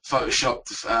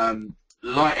photoshopped.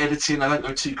 Light editing, I don't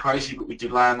go too crazy, but we do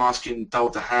layer masking,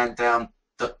 dulled the hand down,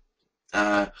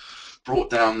 brought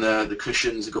down the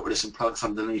cushions, and got rid of some plugs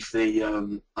underneath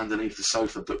the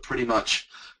sofa. But pretty much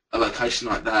a location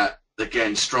like that.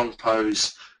 Again, strong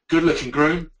pose, good looking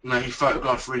groom. You know, he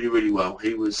photographed really well.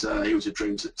 He was a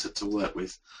dream to work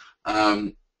with.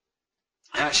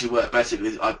 It actually worked better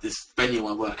because this venue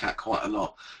I work at quite a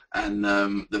lot, and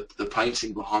the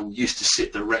painting behind used to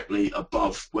sit directly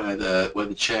above where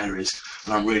the chair is,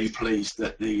 and I'm really pleased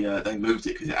that they moved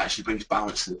it, because it actually brings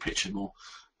balance to the picture more.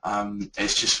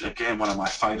 It's just, again, one of my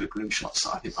favourite groom shots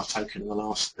that I think I've taken in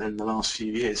the last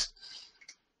few years.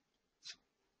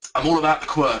 I'm all about the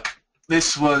quirk.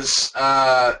 This was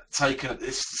taken.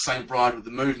 This is the same bride with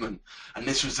the movement, and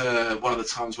this was one of the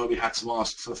times where we had to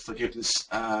ask for forgiveness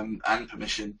and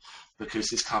permission, because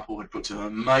this couple had booked an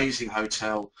amazing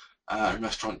hotel and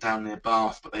restaurant down near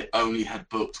Bath, but they only had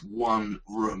booked 1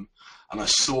 room. And I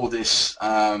saw this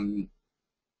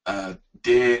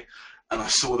deer, and I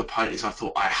saw the paintings. I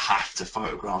thought, I have to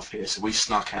photograph here. So we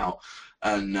snuck out,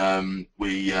 and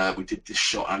we did this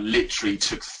shot. I literally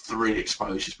took 3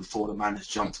 exposures before the man has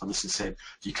jumped on us and said,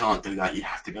 you can't do that, you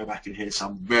have to go back in here. So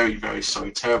I'm very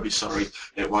sorry, terribly sorry,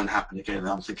 it won't happen again. And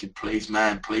I'm thinking, please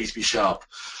man, please be sharp.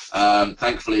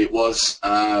 Thankfully it was,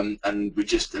 and we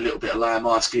just a little bit of layer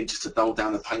masking just to dull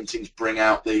down the paintings, bring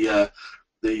out the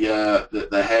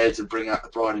heads, and bring out the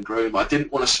bride and groom. I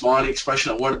didn't want a smiley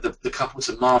expression. I wanted the couple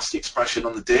to mask the expression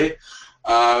on the deer.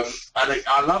 And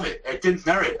I love it. It didn't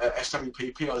merit at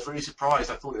SWPP. I was really surprised.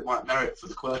 I thought it might merit for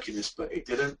the quirkiness, but it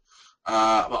didn't.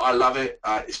 But I love it.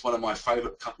 It's one of my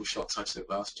favourite couple shots I took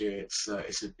last year.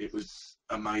 It was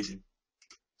amazing.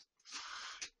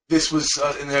 This was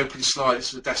in the opening slide.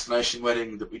 This was a destination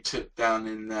wedding that we took down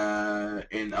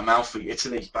in Amalfi,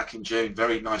 Italy, back in June.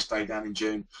 Very nice day down in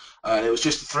June. It was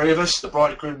just the 3 of us, the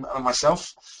bride, groom, and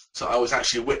myself. So I was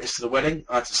actually a witness to the wedding.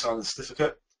 I had to sign the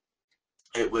certificate.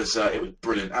 It was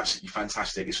brilliant, absolutely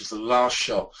fantastic. This was the last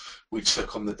shot we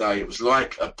took on the day. It was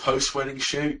like a post-wedding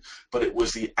shoot, but it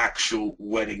was the actual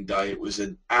wedding day. It was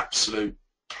an absolute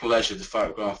pleasure to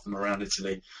photograph them around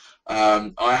Italy.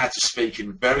 I had to speak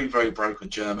in very broken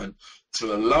German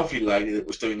to a lovely lady that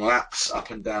was doing laps up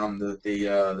and down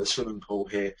the swimming pool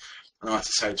here. And I had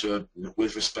to say to her,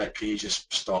 with respect, can you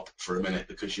just stop for a minute,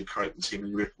 because you're creating too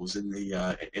many ripples in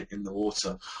the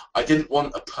water. I didn't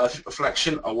want a perfect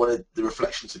reflection. I wanted the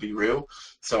reflection to be real,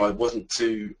 so I wasn't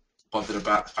too bothered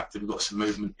about the fact that we've got some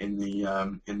movement in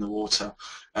the water.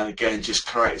 And again, just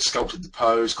sculpted the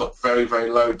pose, got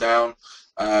very low down.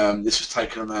 This was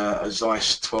taken on a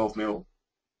Zeiss 12mm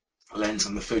lens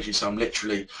on the Fuji, so I'm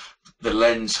literally, the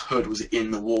lens hood was in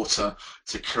the water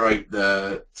to create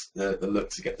the look,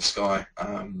 to get the sky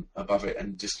above it,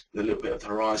 and just a little bit of the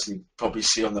horizon. You probably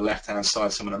see on the left hand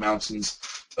side some of the mountains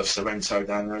of Sorrento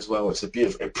down there as well. It's a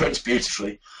beautiful, it prints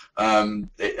beautifully. I've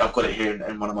got it here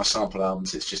in one of my sample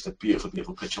albums. It's just a beautiful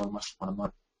picture. One of my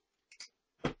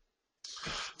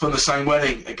from the same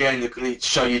wedding. Again, they're going to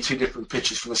show you 2 different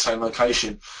pictures from the same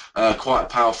location. Quite a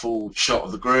powerful shot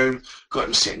of the groom. Got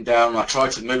him sitting down. I tried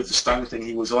to move the stone thing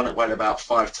he was on. It weighed about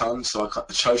 5 tons, so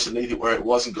I chose to leave it where it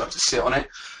was and got to sit on it.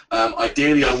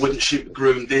 Ideally, I wouldn't shoot the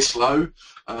groom this low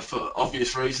for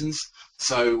obvious reasons.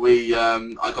 So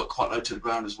I got quite low to the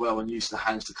ground as well, and used the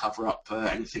hands to cover up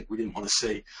anything we didn't want to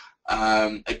see.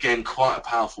 Again, quite a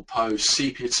powerful pose.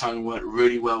 Sepia tone worked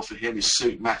really well for him. His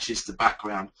suit matches the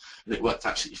background, and it worked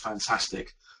absolutely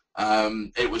fantastic.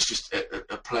 It was just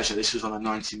a pleasure. This was on a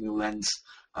 90mm lens.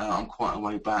 I'm quite a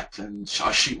way back, and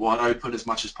I shoot wide open as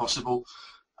much as possible.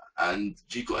 And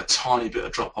you've got a tiny bit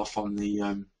of drop off on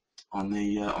the on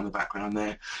the background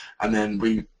there. And then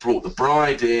we brought the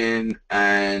bride in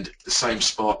and the same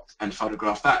spot and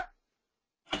photographed that.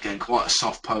 Again, quite a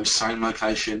soft pose, same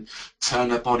location, turn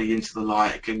her body into the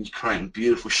light, again creating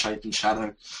beautiful shape and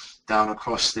shadow down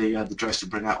across the dress to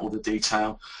bring out all the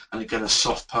detail. And again, a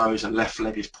soft pose, a left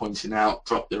leg is pointing out,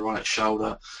 drop the right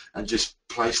shoulder, and just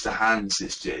place the hands.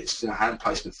 It's hand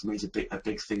placement for me is a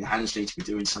big thing. The hands need to be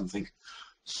doing something.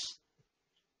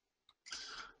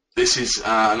 This is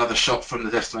another shot from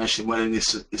the destination wedding.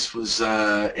 This was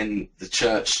in the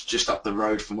church just up the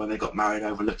road from where they got married,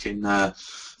 overlooking the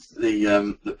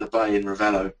bay in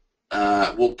Ravello.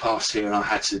 Walked past here and I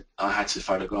had to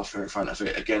photograph her in front of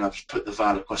it. Again, I've put the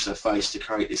veil across her face to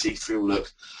create this ethereal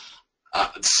look.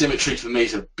 Symmetry for me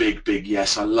is a big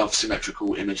yes. I love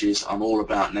symmetrical images. I'm all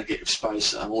about negative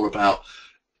space. I'm all about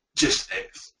just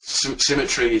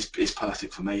symmetry is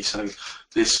perfect for me. So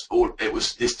this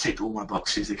ticked all my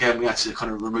boxes. Again, we had to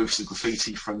kind of remove some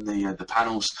graffiti from the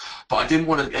panels, but I didn't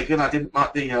want to. Again, I didn't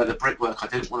like the brickwork. I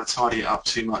didn't want to tidy it up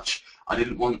too much. I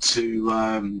didn't want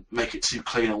to make it too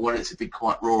clean. I wanted it to be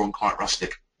quite raw and quite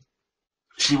rustic.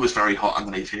 She was very hot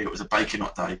underneath here. It was a baking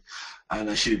hot day,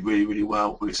 and she did really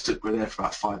well. We were there for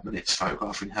about 5 minutes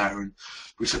photographing her, and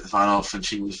we took the van off, and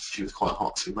she was quite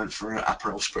hot. So we went for an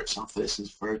Aperol spritz after this, and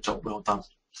for a job well done.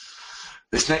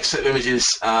 This next set of images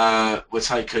were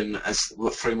taken as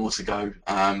 3 more to go.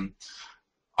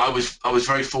 I was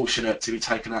very fortunate to be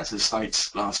taken out to the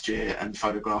States last year and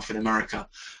photograph in America.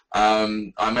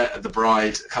 I met the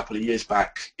bride a couple of years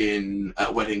back in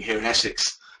a wedding here in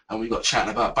Essex, and we got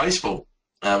chatting about baseball.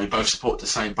 We both support the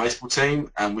same baseball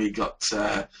team, and we got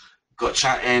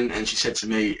chatting, and she said to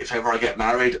me, if ever I get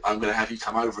married, I'm going to have you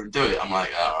come over and do it. I'm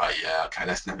like, all right, yeah, okay,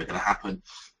 that's never going to happen.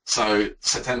 So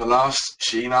September last,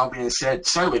 she emailed me and said,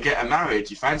 so we're getting married,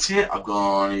 do you fancy it? I've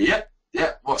gone, yep,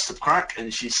 what's the crack?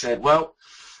 And she said, well,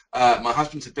 my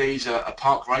husband-to-be's a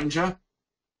park ranger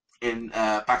in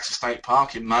Baxter State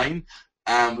Park in Maine,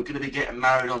 and we're going to be getting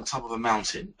married on top of a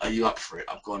mountain. Are you up for it?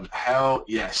 I've gone, hell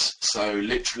yes. So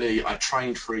literally I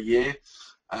trained for a year.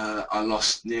 I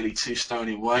lost nearly 2 stone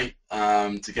in weight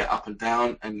to get up and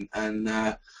down, and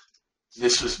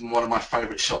this was one of my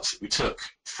favourite shots that we took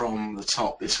from the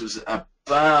top. This was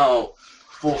about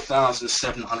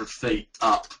 4,700 feet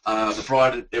up. The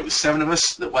bride, it was 7 of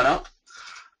us that went up.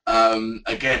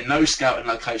 Again, no scouting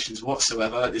locations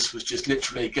whatsoever. This was just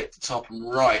literally get to the top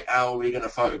and right, how are we going to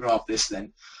photograph this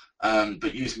then?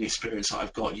 But using the experience that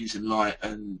I've got, using light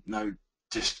and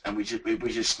we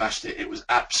just smashed it. It was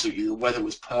absolutely, the weather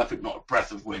was perfect, not a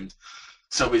breath of wind.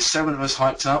 So with 7 of us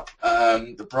hiked up,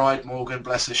 the bride, Morgan,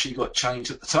 bless her, she got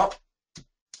changed at the top.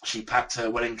 She packed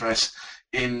her wedding dress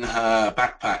in her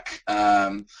backpack.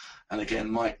 And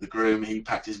again, Mike, the groom, he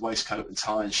packed his waistcoat and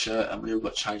tie and shirt, and we all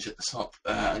got changed at the top.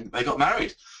 And they got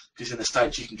married, because in the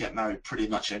States you can get married pretty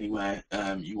much anywhere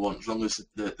you want, as long as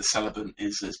the celibate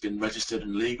has been registered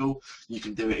and legal. You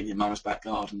can do it in your mum's back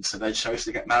garden. So they chose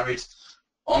to get married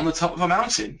on the top of a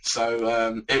mountain.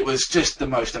 So it was just the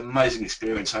most amazing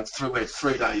experience. I had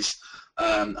 3 days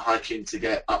hiking to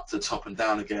get up to the top and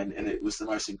down again, and it was the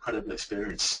most incredible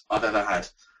experience I've ever had.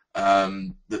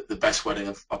 The best wedding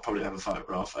I've probably ever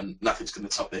photographed, and nothing's going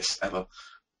to top this ever.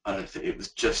 I don't think. It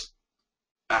was just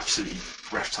absolutely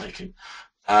breathtaking.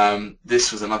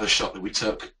 This was another shot that we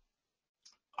took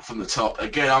from the top.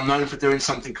 Again, I'm known for doing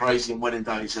something crazy on wedding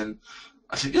days, and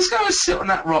I said, just go and sit on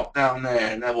that rock down there,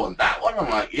 and they want that one. I'm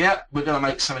like, yeah, we're going to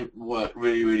make something work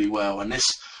really well. And this,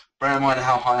 bear in mind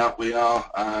how high up we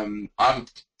are. I'm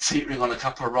teetering on a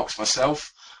couple of rocks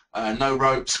myself. No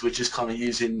ropes. We're just kind of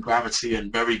using gravity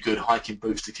and very good hiking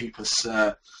boots to keep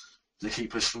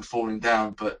us from falling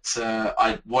down. But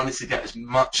I wanted to get as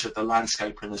much of the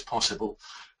landscaping as possible.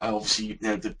 Obviously,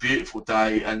 the beautiful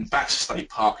day, and Baxter State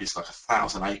Park is like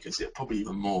 1,000 acres. It's probably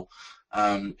even more.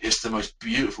 It's the most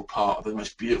beautiful part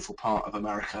of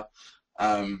America.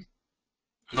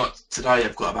 Not today.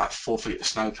 I've got about 4 feet of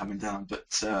snow coming down, but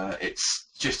it's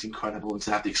just incredible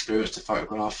to have the experience to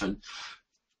photograph and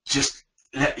just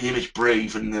let the image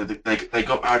breathe. And they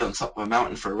got married on top of a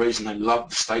mountain for a reason. They love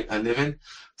the state they live in,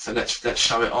 so let's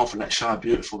show it off and let's show how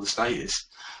beautiful the state is.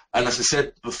 And as I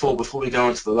said before we go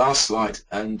on to the last slide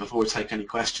and before we take any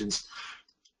questions,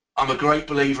 I'm a great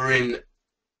believer in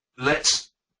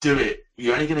let's do it.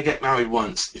 You're only going to get married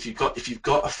once. If you've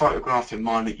got a photograph in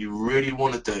mind that you really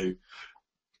want to do,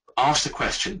 ask the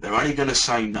question. They're only going to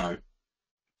say no.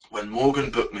 When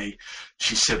Morgan booked me,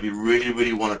 she said we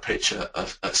really want a picture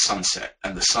at sunset,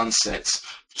 and the sunset's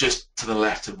just to the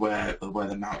left of where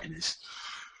the mountain is.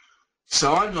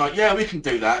 So I'm like, yeah, we can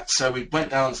do that. So we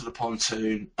went down to the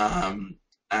pontoon,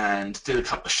 and did a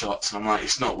couple of shots, and I'm like,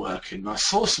 it's not working. And I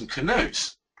saw some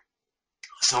canoes.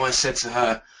 So I said to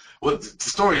her, well, the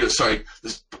story, sorry,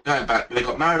 going back, they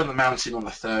got married on the mountain on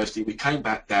the Thursday. We came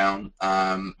back down.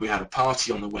 We had a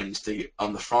party on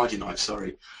the Friday night,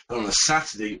 sorry. Then on the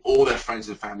Saturday, all their friends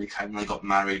and family came and they got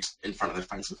married in front of their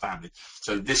friends and family.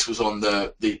 So this was on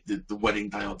the wedding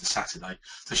day of the Saturday.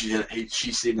 So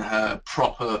she's in her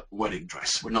proper wedding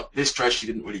dress. This dress she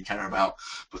didn't really care about,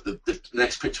 but the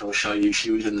next picture I'll show you,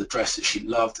 she was in the dress that she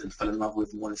loved and fell in love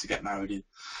with and wanted to get married in.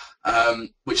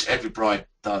 Which every bride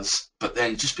does, but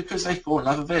then just because they fall in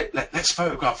love with it, let's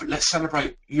photograph it, let's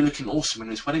celebrate you looking awesome in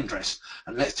this wedding dress,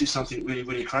 and let's do something really,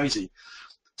 really crazy.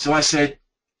 So I said,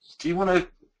 do you want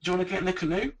to get in a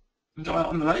canoe and go out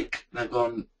on the lake? And they've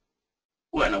gone,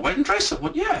 what, in a wedding dress? I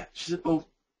went, yeah. She said, well,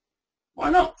 why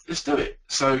not? Let's do it.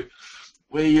 So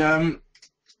we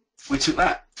took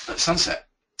that at sunset.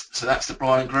 So that's the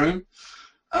bride and groom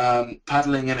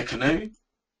paddling in a canoe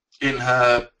in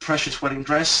her precious wedding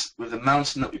dress with a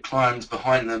mountain that we climbed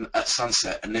behind them at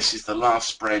sunset, and this is the last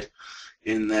spread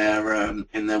in their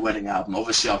wedding album.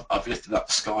 Obviously, I've lifted up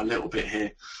the sky a little bit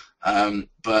here,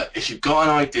 but if you've got an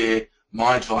idea,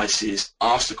 my advice is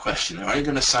ask the question. They're only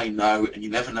going to say no, and you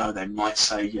never know, they might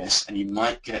say yes, and you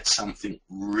might get something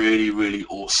really, really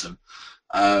awesome.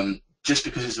 Just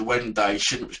because it's a wedding day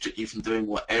shouldn't restrict you from doing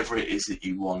whatever it is that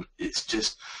you want. It's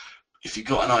just, if you've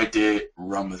got an idea,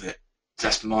 run with it.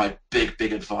 That's my big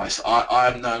advice.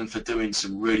 I'm known for doing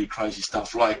some really crazy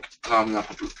stuff, like climbing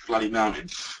up a bloody mountain.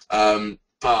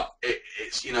 But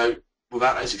it's, you know,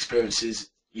 without those experiences,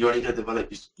 you're only going to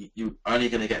develop, you're only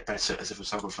going to get better as a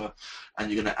photographer, and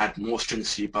you're going to add more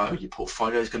strings to your bow. Your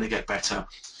portfolio is going to get better.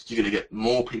 You're going to get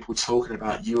more people talking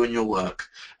about you and your work,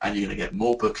 and you're going to get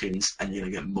more bookings, and you're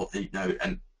going to get more, you know,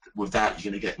 and with that,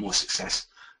 you're going to get more success.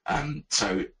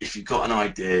 So if you've got an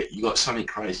idea, you got something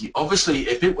crazy. Obviously,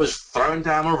 if it was throwing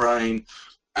down a rain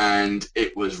and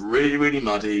it was really, really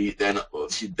muddy, then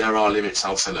obviously there are limits.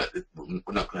 I'll say, look,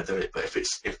 we're not going to do it. But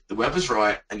if the weather's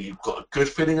right and you've got a good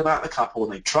feeling about the couple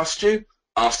and they trust you,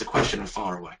 ask the question and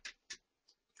fire away.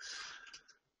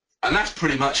 And that's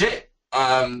pretty much it.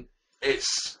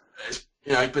 It's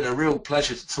you know, been a real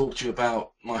pleasure to talk to you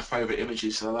about my favourite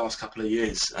images for the last couple of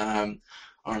years.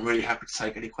 I'm really happy to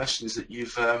take any questions that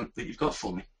you've got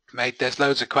for me. Mate, there's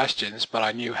loads of questions, but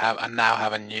I now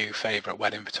have a new favourite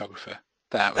wedding photographer.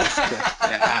 That was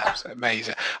yeah,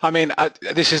 amazing. I mean,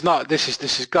 this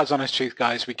is God's honest truth,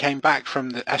 guys. We came back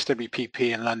from the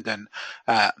SWPP in London.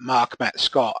 Mark met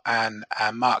Scott, and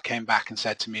Mark came back and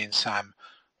said to me and Sam,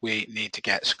 we need to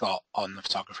get Scott on the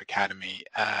Photographer Academy,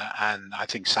 and I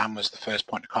think Sam was the first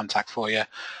point of contact for you,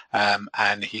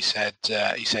 and he said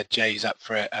Jay's up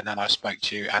for it, and then I spoke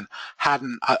to you and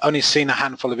I only seen a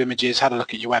handful of images, had a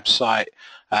look at your website,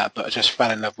 but I just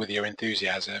fell in love with your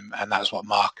enthusiasm, and that's what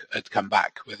Mark had come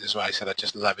back with as well. He said, I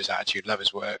just love his attitude, love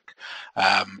his work,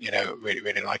 you know, really,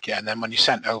 really like it. And then when you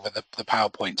sent over the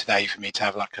PowerPoint today for me to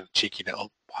have like a cheeky little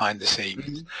behind the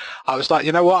scenes, I was like,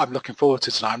 you know what, I'm looking forward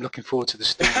to tonight. I'm looking forward to the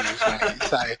studios, mate.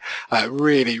 So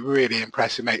really, really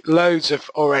impressive, mate. Loads of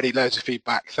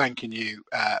feedback thanking you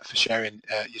for sharing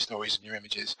your stories and your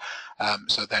images.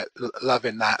 So they're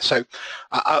loving that. So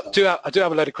I do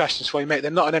have a load of questions for you, mate.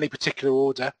 They're not in any particular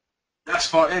order. That's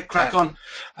fine. Yeah, crack on.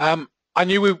 I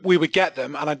knew we would get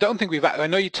them, and I don't think I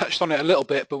know you touched on it a little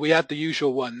bit, but we had the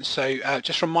usual ones. So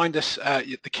just remind us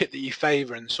the kit that you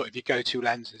favour and sort of your go-to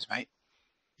lenses, mate.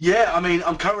 Yeah, I mean,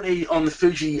 I'm currently on the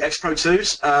Fuji X Pro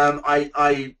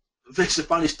 2s. This is a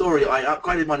funny story. I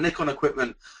upgraded my Nikon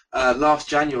equipment last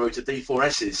January to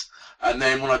D4Ss, and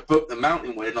then when I booked the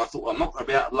mountain wedding, I thought, well, I'm not going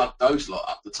to be able to lug those lot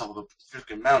up the top of a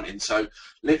freaking mountain. So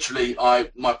literally,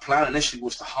 my plan initially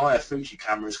was to hire Fuji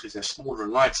cameras because they're smaller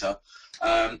and lighter.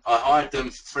 I hired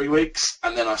them for 3 weeks,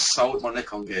 and then I sold my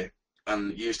Nikon gear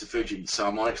and used the Fuji. So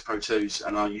I'm on X Pro 2s,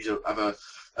 and I have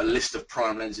a list of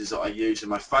prime lenses that I use, and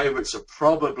my favourites are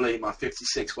probably my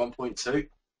 56 1.2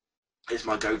 is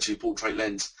my go-to portrait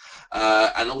lens,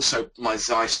 and also my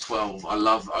Zeiss 12. I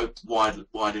love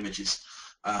wide images,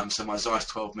 so my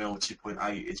Zeiss 12mm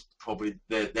 2.8 is probably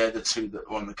they're the two that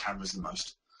are on the cameras the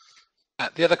most.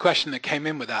 The other question that came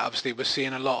in with that, obviously, we're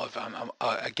seeing a lot of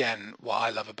again, what I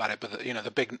love about it, but you know,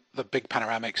 the big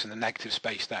panoramics and the negative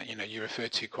space that you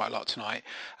referred to quite a lot tonight.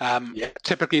 Yeah.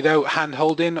 Typically, though, hand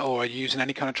holding, or are you using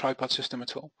any kind of tripod system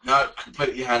at all? No,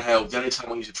 completely handheld. The only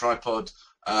time I use a tripod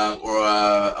or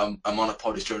a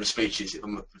monopod is during the speeches. If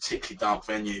I'm a particularly dark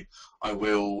venue, I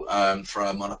will throw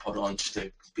a monopod on just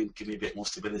to give me a bit more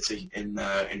stability in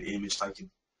the image taking.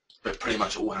 But pretty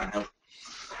much all handheld.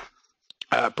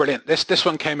 Brilliant. This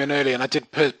one came in early, and I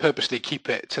did purposely keep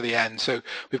it to the end. So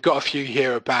we've got a few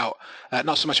here about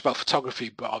not so much about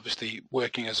photography, but obviously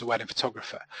working as a wedding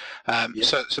photographer. Yeah.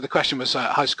 So the question was,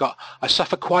 hi Scott, I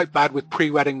suffer quite bad with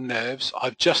pre-wedding nerves.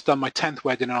 I've just done my 10th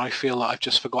wedding, and I feel like I've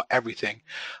just forgot everything.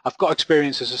 I've got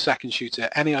experience as a second shooter.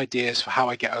 Any ideas for how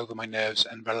I get over my nerves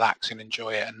and relax and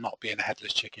enjoy it and not being a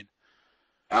headless chicken?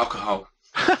 Alcohol.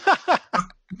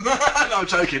 No, I'm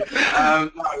joking.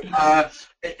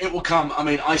 It will come. I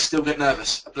mean, I still get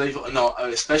nervous, believe it or not,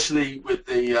 especially with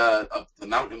the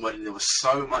mountain wedding. There was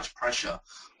so much pressure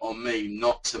on me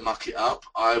not to muck it up.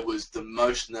 I was the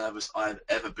most nervous I've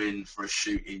ever been for a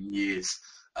shoot in years.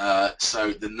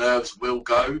 So the nerves will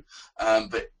go,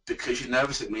 but because you're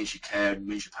nervous, it means you care, it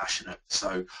means you're passionate.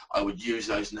 So I would use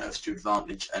those nerves to your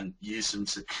advantage and use them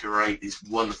to curate these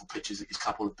wonderful pictures that this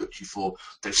couple have booked you for.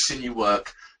 They've seen you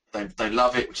work. They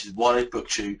love it, which is why they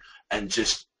booked you, and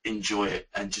just enjoy it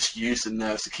and just use the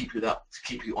nerves to keep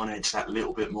you on edge that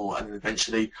little bit more, and then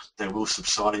eventually they will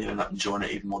subside and you end up enjoying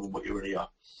it even more than what you really are.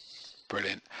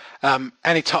 Brilliant.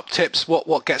 Any top tips?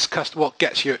 What gets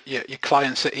your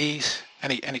clients at ease?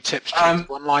 Any tips, tricks,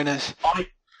 one-liners?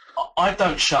 I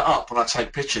don't shut up when I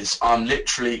take pictures. I'm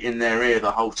literally in their ear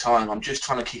the whole time. I'm just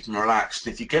trying to keep them relaxed.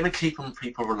 If you're going to keep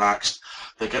people relaxed,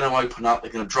 they're going to open up.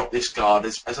 They're going to drop this guard.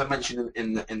 As I mentioned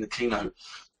in the keynote,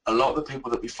 a lot of the people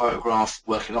that we photograph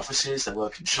work in offices, they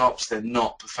work in shops. They're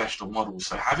not professional models.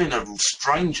 So having a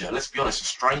stranger, let's be honest, a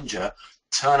stranger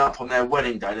turn up on their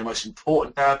wedding day, the most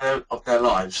important day of their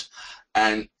lives,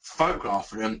 and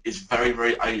photographing them is very,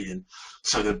 very alien.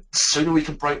 So the sooner we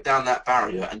can break down that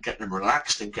barrier and get them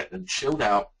relaxed and get them chilled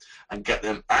out and get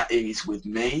them at ease with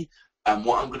me and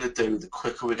what I'm going to do, the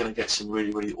quicker we're going to get some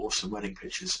really, really awesome wedding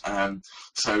pictures.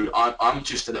 So I'm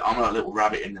a little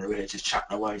rabbit in their ear, just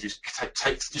chatting away, just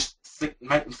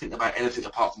make them think about anything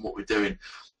apart from what we're doing,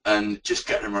 and just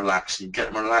get them relaxing.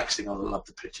 Get them relaxing, I love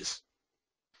the pictures.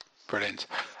 Brilliant.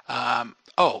 I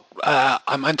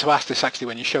meant to ask this actually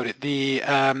when you showed it. The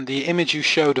image you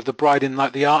showed of the bride in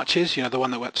like the arches, the one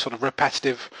that went sort of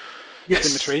repetitive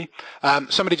symmetry.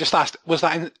 Somebody just asked, was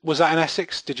that in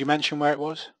Essex? Did you mention where it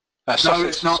was? No,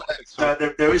 it's not.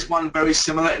 There is one very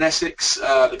similar in Essex,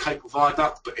 the Capel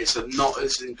Viaduct, but it's not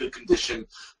as in good condition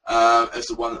as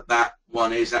the one that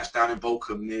one is. That's down in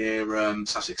Balcombe near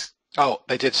Sussex. Oh,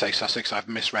 they did say Sussex. I've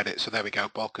misread it. So there we go.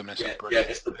 Balcombe is brilliant.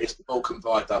 It's the Balcombe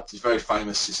Viaduct. It's very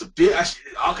famous. It's a bit,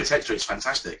 actually, architecture is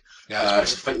fantastic. Yeah,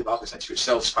 it's a feat of architecture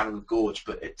itself, spanning the gorge,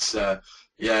 but it's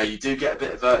you do get a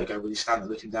bit of vertigo when you stand there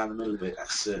looking down the middle of it.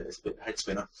 It's a bit of a head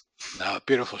spinner. No,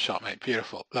 beautiful shot, mate.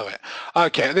 Beautiful. Love it.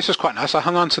 Okay, this was quite nice. I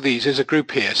hung on to these. There's a group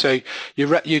here. So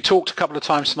you talked a couple of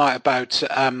times tonight about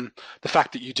the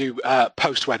fact that you do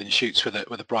post-wedding shoots with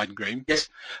a bride and groom. Yes.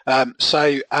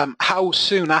 How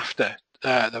soon after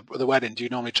the wedding do you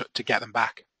normally try to get them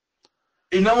back?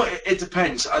 You know what? It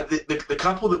depends. The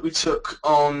couple that we took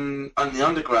on the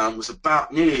Underground was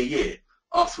about nearly a year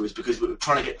afterwards, because we were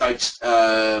trying to get dates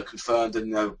confirmed,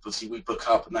 and obviously we book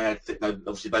up, and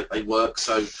obviously they work,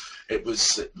 so it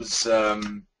was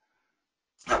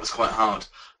that was quite hard.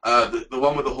 The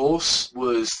one with the horse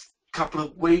was a couple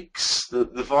of weeks. The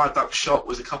Viaduct shot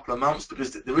was a couple of months,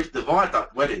 because the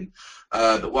Viaduct wedding,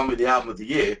 the one with the album of the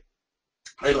year,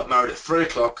 they got married at 3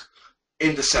 o'clock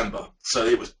in December, so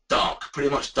it was dark, pretty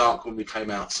much dark when we came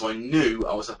out, so I knew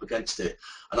I was up against it,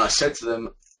 and I said to them,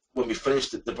 when we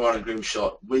finished the bride and groom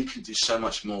shot, we can do so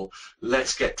much more.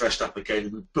 Let's get dressed up again.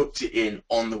 And we booked it in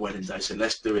on the wedding day, so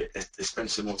let's do it. Let's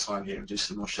spend some more time here and do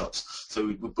some more shots. So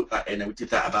we booked that in, and we did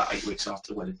that about 8 weeks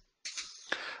after the wedding.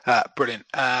 Brilliant.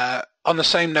 On the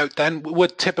same note then,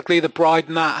 would typically the bride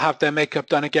and that have their makeup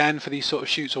done again for these sort of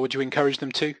shoots, or would you encourage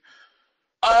them to?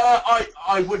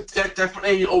 I would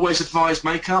definitely always advise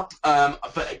makeup,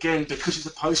 but again, because it's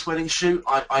a post-wedding shoot,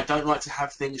 I don't like to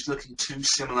have things looking too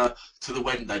similar to the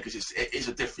wedding day, because it is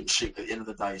a different shoot at the end of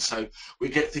the day. So we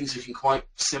get things looking quite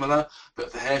similar, but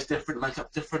if the hair's different,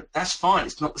 makeup's different, that's fine.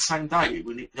 It's not the same day.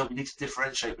 We need to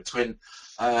differentiate between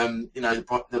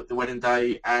the wedding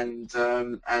day and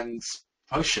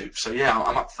post-shoot. So yeah,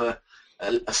 I'm up for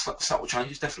subtle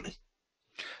changes, definitely.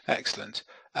 Excellent.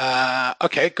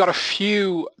 Okay, got a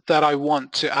few that I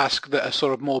want to ask that are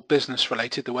sort of more business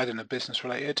related, the wedding are business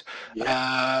related.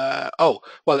 Yeah.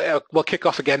 We'll kick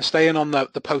off again, staying on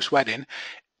the post-wedding.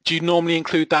 Do you normally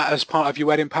include that as part of your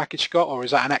wedding package, Scott, or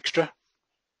is that an extra?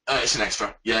 It's an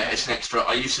extra. Yeah, it's an extra.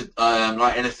 I used to,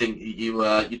 like anything, you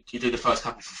do the first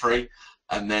couple for free,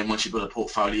 and then once you build a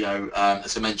portfolio,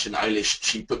 as I mentioned, Eilish,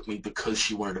 she booked me because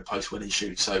she wanted a post-wedding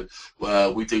shoot, so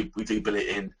we do bill it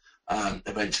in.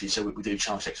 Eventually, so we do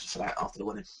charge extra for that after the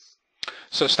wedding.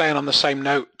 So staying on the same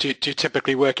note, do you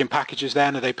typically work in packages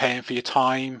then? Are they paying for your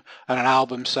time and an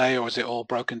album, say, or is it all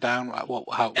broken down?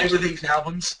 Everything's in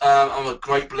albums. I'm a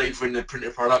great believer in the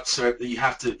printed product, so you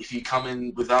have to, if you come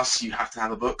in with us, you have to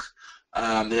have a book.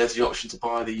 There's the option to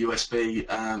buy the USB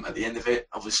at the end of it,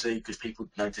 obviously, because people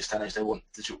know this day and age they want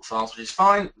digital files, which is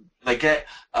fine. They get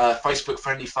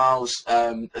Facebook-friendly files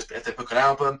if they book an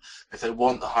album. If they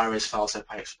want the high-res files,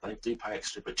 they do pay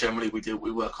extra. But generally,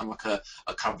 we work on like a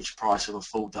coverage price of a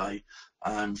full day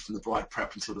from the bride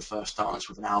prep until the first dance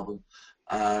with an album.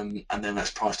 And then that's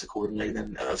priced accordingly.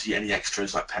 Then obviously any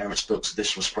extras like parents' books,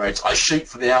 additional spreads. I shoot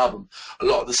for the album. A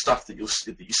lot of the stuff that you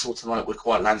saw tonight were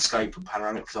quite landscape and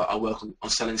panoramic because I work on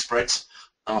selling spreads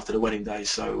after the wedding day,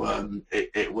 so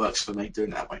it works for me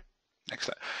doing it that way.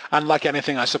 Excellent. And like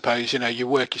anything, I suppose, you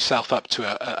work yourself up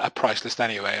to a price list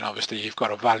anyway, and obviously you've got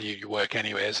to value your work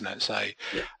anyway, isn't it? So,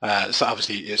 yeah. So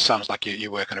obviously it sounds like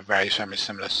you work in a very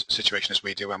similar situation as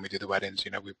we do when we do the weddings.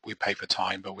 We pay for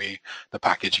time, but the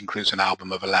package includes an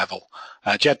album of a level.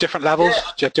 Do you have different levels? Yeah.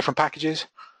 Do you have different packages?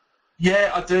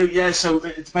 Yeah, I do. Yeah, so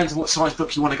it depends on what size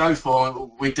book you want to go for.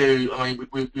 We do. I mean,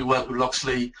 we work with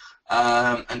Loxley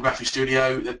and Graphic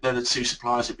Studio. They're the two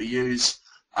suppliers that we use.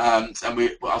 And I've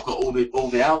got all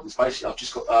the albums basically. I've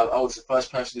just got. I was the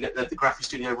first person to get the Graphic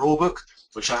Studio Raw book,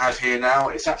 which I have here now.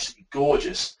 It's absolutely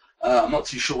gorgeous. I'm not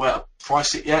too sure where to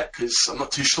price it yet because I'm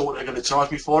not too sure what they're going to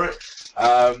charge me for it.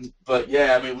 But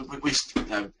yeah, I mean,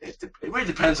 it really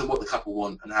depends on what the couple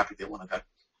want and how happy they want to go.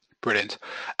 Brilliant.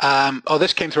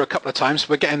 This came through a couple of times.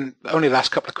 We're getting only the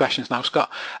last couple of questions now,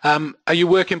 Scott. Are you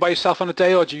working by yourself on a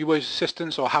day, or do you use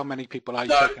assistants, or how many people are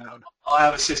you taking out? I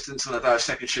have assistants on a day of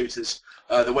second shooters.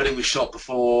 The wedding we shot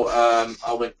before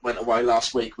I went away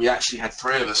last week, we actually had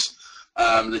 3 of us.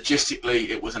 Logistically,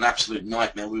 it was an absolute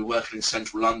nightmare. We were working in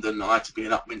central London. I had to be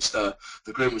in Upminster.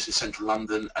 The groom was in central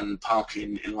London, and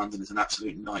parking in London is an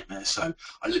absolute nightmare. So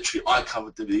I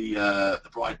covered the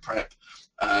bride prep.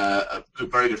 A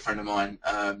very good friend of mine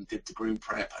did the groom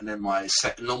prep, and then my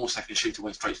normal second shooter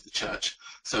went straight to the church.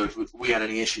 So if we had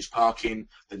any issues parking,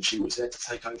 then she was there to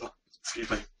take over. Excuse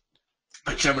me.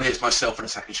 But generally, it's myself and a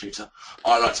second shooter.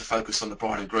 I like to focus on the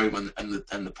bride and groom and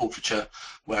the portraiture,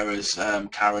 whereas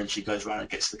Karen, she goes around and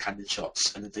gets the candid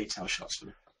shots and the detail shots for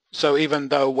me. So even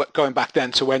though going back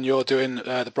then to when you're doing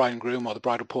the bride and groom, or the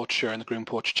bridal portraiture and the groom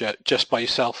portraiture, just by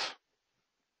yourself?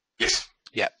 Yes.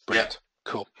 Yeah. Brilliant. Yeah.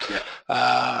 Cool.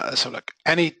 Yeah. So look,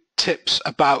 any tips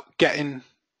about for getting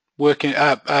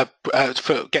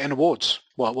awards?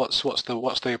 What's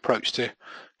the approach to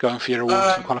going for your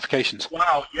awards and qualifications?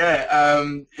 Wow, yeah,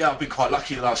 I've been quite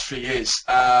lucky the last 3 years.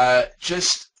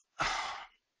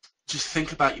 Just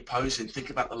think about your posing,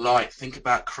 think about the light, think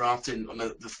about crafting.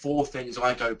 The 4 things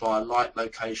I go by: light,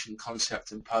 location,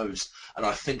 concept, and pose. And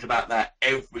I think about that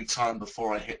every time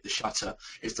before I hit the shutter.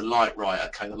 Is the light right?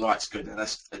 Okay, the light's good. And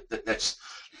let's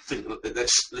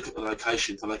look at the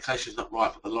location. If the location's not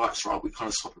right, but the light's right, we kind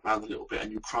of swap it around a little bit,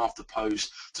 and you craft the pose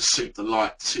to suit the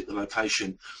light, to suit the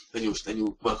location. Then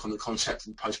you'll work on the concept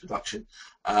and post-production.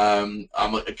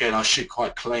 Again, I shoot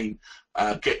quite clean.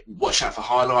 Watch out for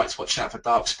highlights, watch out for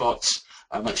dark spots,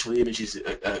 make sure the images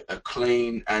are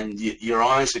clean, and your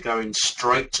eyes are going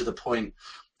straight to the point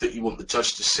that you want the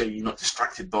judge to see. You're not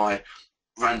distracted by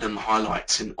random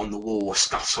highlights on the wall or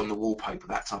scuffs on the wallpaper,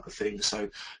 that type of thing. So,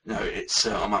 it's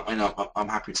I'm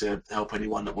happy to help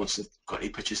anyone that wants to got any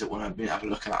pictures that want to have a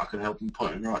look at. I can help them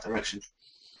point in the right direction.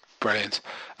 Brilliant.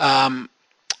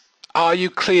 Are you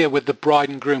clear with the bride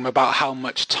and groom about how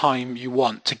much time you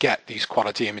want to get these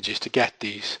quality images, to get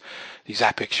these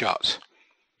epic shots?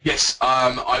 Yes,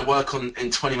 I work in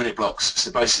 20-minute blocks.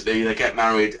 So basically, they get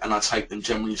married, and I take them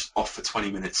generally off for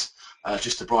 20 minutes,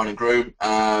 just the bride and groom,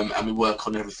 and we work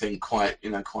on everything quite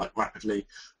rapidly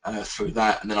through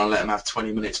that. And then I let them have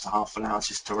 20 minutes to half an hour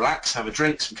just to relax, have a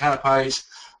drink, some canapes,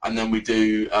 and then we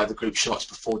do the group shots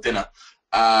before dinner.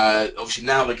 Obviously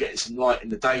now they're getting some light in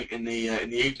the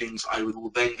evenings. I will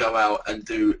then go out and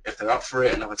do, if they're up for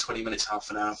it, another 20 minutes, half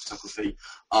an hour photography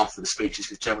after the speeches,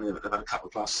 because generally they've had a couple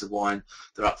of glasses of wine,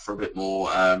 they're up for a bit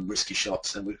more risky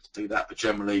shots, and we can do that. But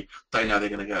generally they know they're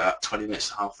going to go out 20 minutes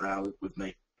to half an hour with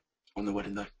me on the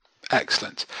wedding day.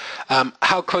 Excellent.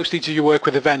 How closely do you work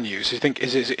with the venues? Do you think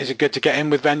is it good to get in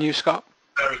with venues, Scott?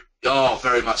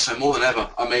 Very much so, more than ever.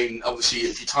 I mean, obviously,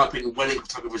 if you type in wedding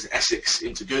photographers in Essex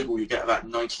into Google, you get about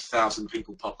 90,000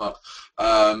 people pop up.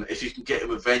 If you can get in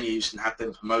with venues and have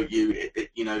them promote you,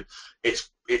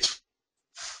 it's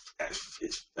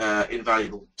it's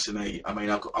invaluable to me. I mean,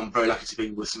 I'm very lucky to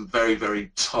be with some very,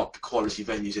 very top quality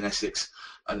venues in Essex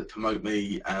that promote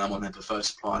me, and I'm on their preferred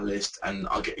supplier list, and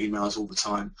I get emails all the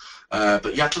time.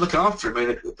 But you have to look after it. I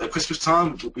mean, at Christmas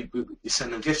time, we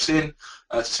send them gifts in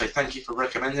to say thank you for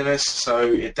recommending us.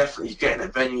 So definitely getting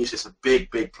at venues is a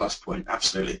big, big plus point.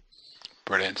 Absolutely.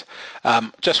 Brilliant.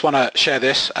 Just want to share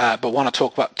this, but want to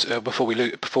talk about before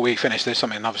we finish. There's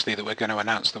something obviously that we're going to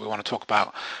announce that we want to talk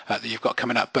about that you've got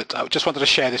coming up. But I just wanted to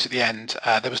share this at the end.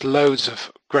 There was loads of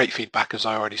great feedback, as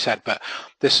I already said, but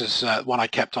this is one I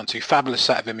kept onto. Fabulous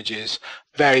set of images,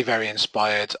 very, very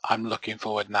inspired. I'm looking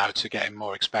forward now to getting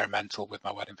more experimental with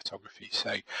my wedding photography.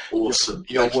 So awesome.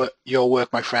 Your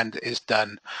work, my friend, is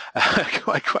done,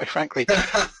 quite frankly.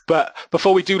 But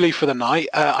before we do leave for the night,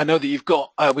 I know that you've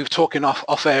got, we were talking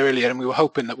off air earlier, and we were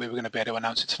hoping that we were going to be able to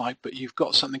announce it tonight, but you've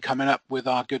got something coming up with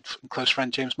our good and close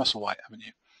friend James Musselwhite, haven't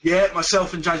you? Yeah,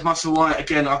 myself and James Musselwhite.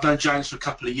 Again, I've known James for a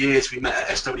couple of years. We met at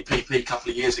SWPP a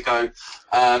couple of years ago,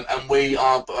 and we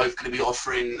are both going to be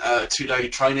offering 2-day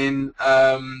training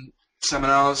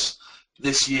seminars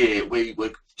this year. We're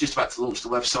just about to launch the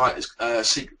website. It's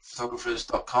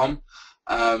secretphotographers.com.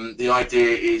 The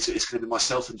idea is it's going to be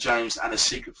myself and James and a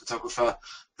secret photographer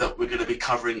that we're going to be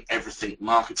covering everything: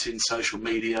 marketing, social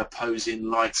media, posing,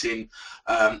 lighting,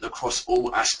 across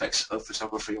all aspects of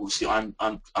photography. Obviously, I'm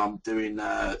doing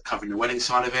covering the wedding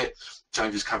side of it.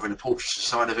 James is covering the portrait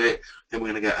side of it. Then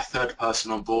we're going to get a third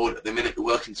person on board. At the minute, we're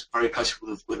working very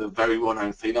closely with a very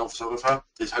well-known female photographer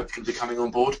who's hopefully going to be coming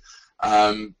on board.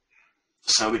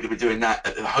 So we're going to be doing that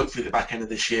at hopefully the back end of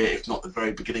this year, if not the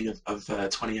very beginning of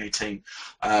 2018.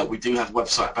 We do have a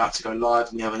website about to go live,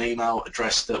 and we have an email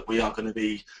address that we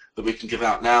can give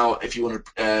out now if you want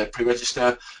to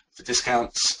pre-register for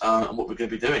discounts and what we're going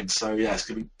to be doing. So yeah, it's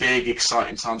going to be big,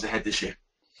 exciting times ahead this year.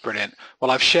 Brilliant.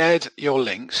 Well, I've shared your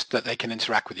links that they can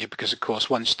interact with you, because of course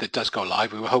once it does go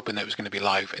live, we were hoping that it was going to be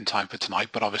live in time for tonight,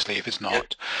 but obviously if it's not,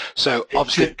 yep. So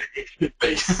obviously it could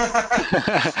be.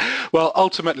 Well,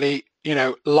 ultimately, you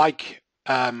know, like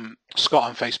Scott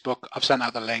on Facebook, I've sent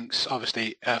out the links.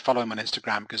 Obviously follow him on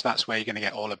Instagram, because that's where you're going to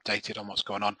get all updated on what's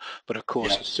going on. But of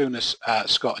course, as soon as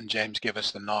Scott and James give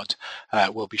us the nod,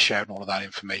 we'll be sharing all of that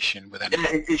information with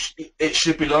anyone. It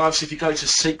should be live. So if you go to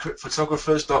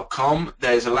secretphotographers.com,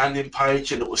 there's a landing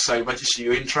page, and it will say register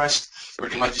your interest. You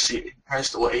can register your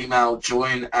interest or email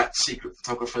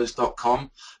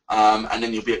join@secretphotographers.com, and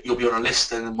then you'll be on a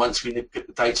list. And then once we get the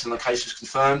dates and locations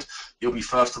confirmed, you'll be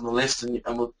first on the list, and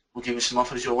we'll give you some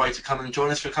offers your way to come and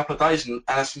join us for a couple of days and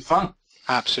have some fun.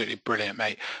 Absolutely brilliant,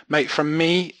 mate. Mate, from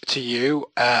me to you,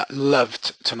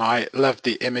 loved tonight, loved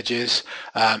the images,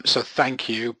 so thank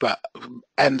you, but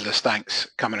endless thanks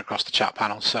coming across the chat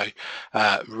panel. So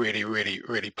really, really,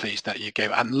 really pleased that you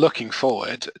gave, and looking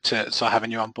forward to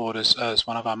having you on board as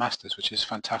one of our masters, which is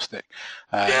fantastic.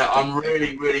 Yeah, I'm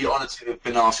really, really honoured to have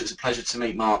been asked. It's a pleasure to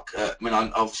meet Mark. I mean, I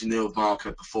obviously knew of Mark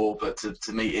before, but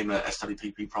to meet him at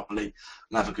SWPP properly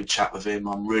and have a good chat with him,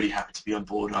 I'm really happy to be on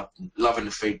board. I'm loving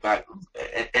the feedback.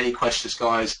 Any questions,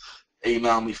 guys,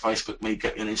 email me, Facebook me,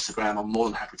 get me on Instagram. I'm more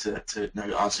than happy to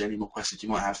answer any more questions you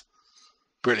might have.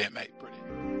 Brilliant, mate. Brilliant.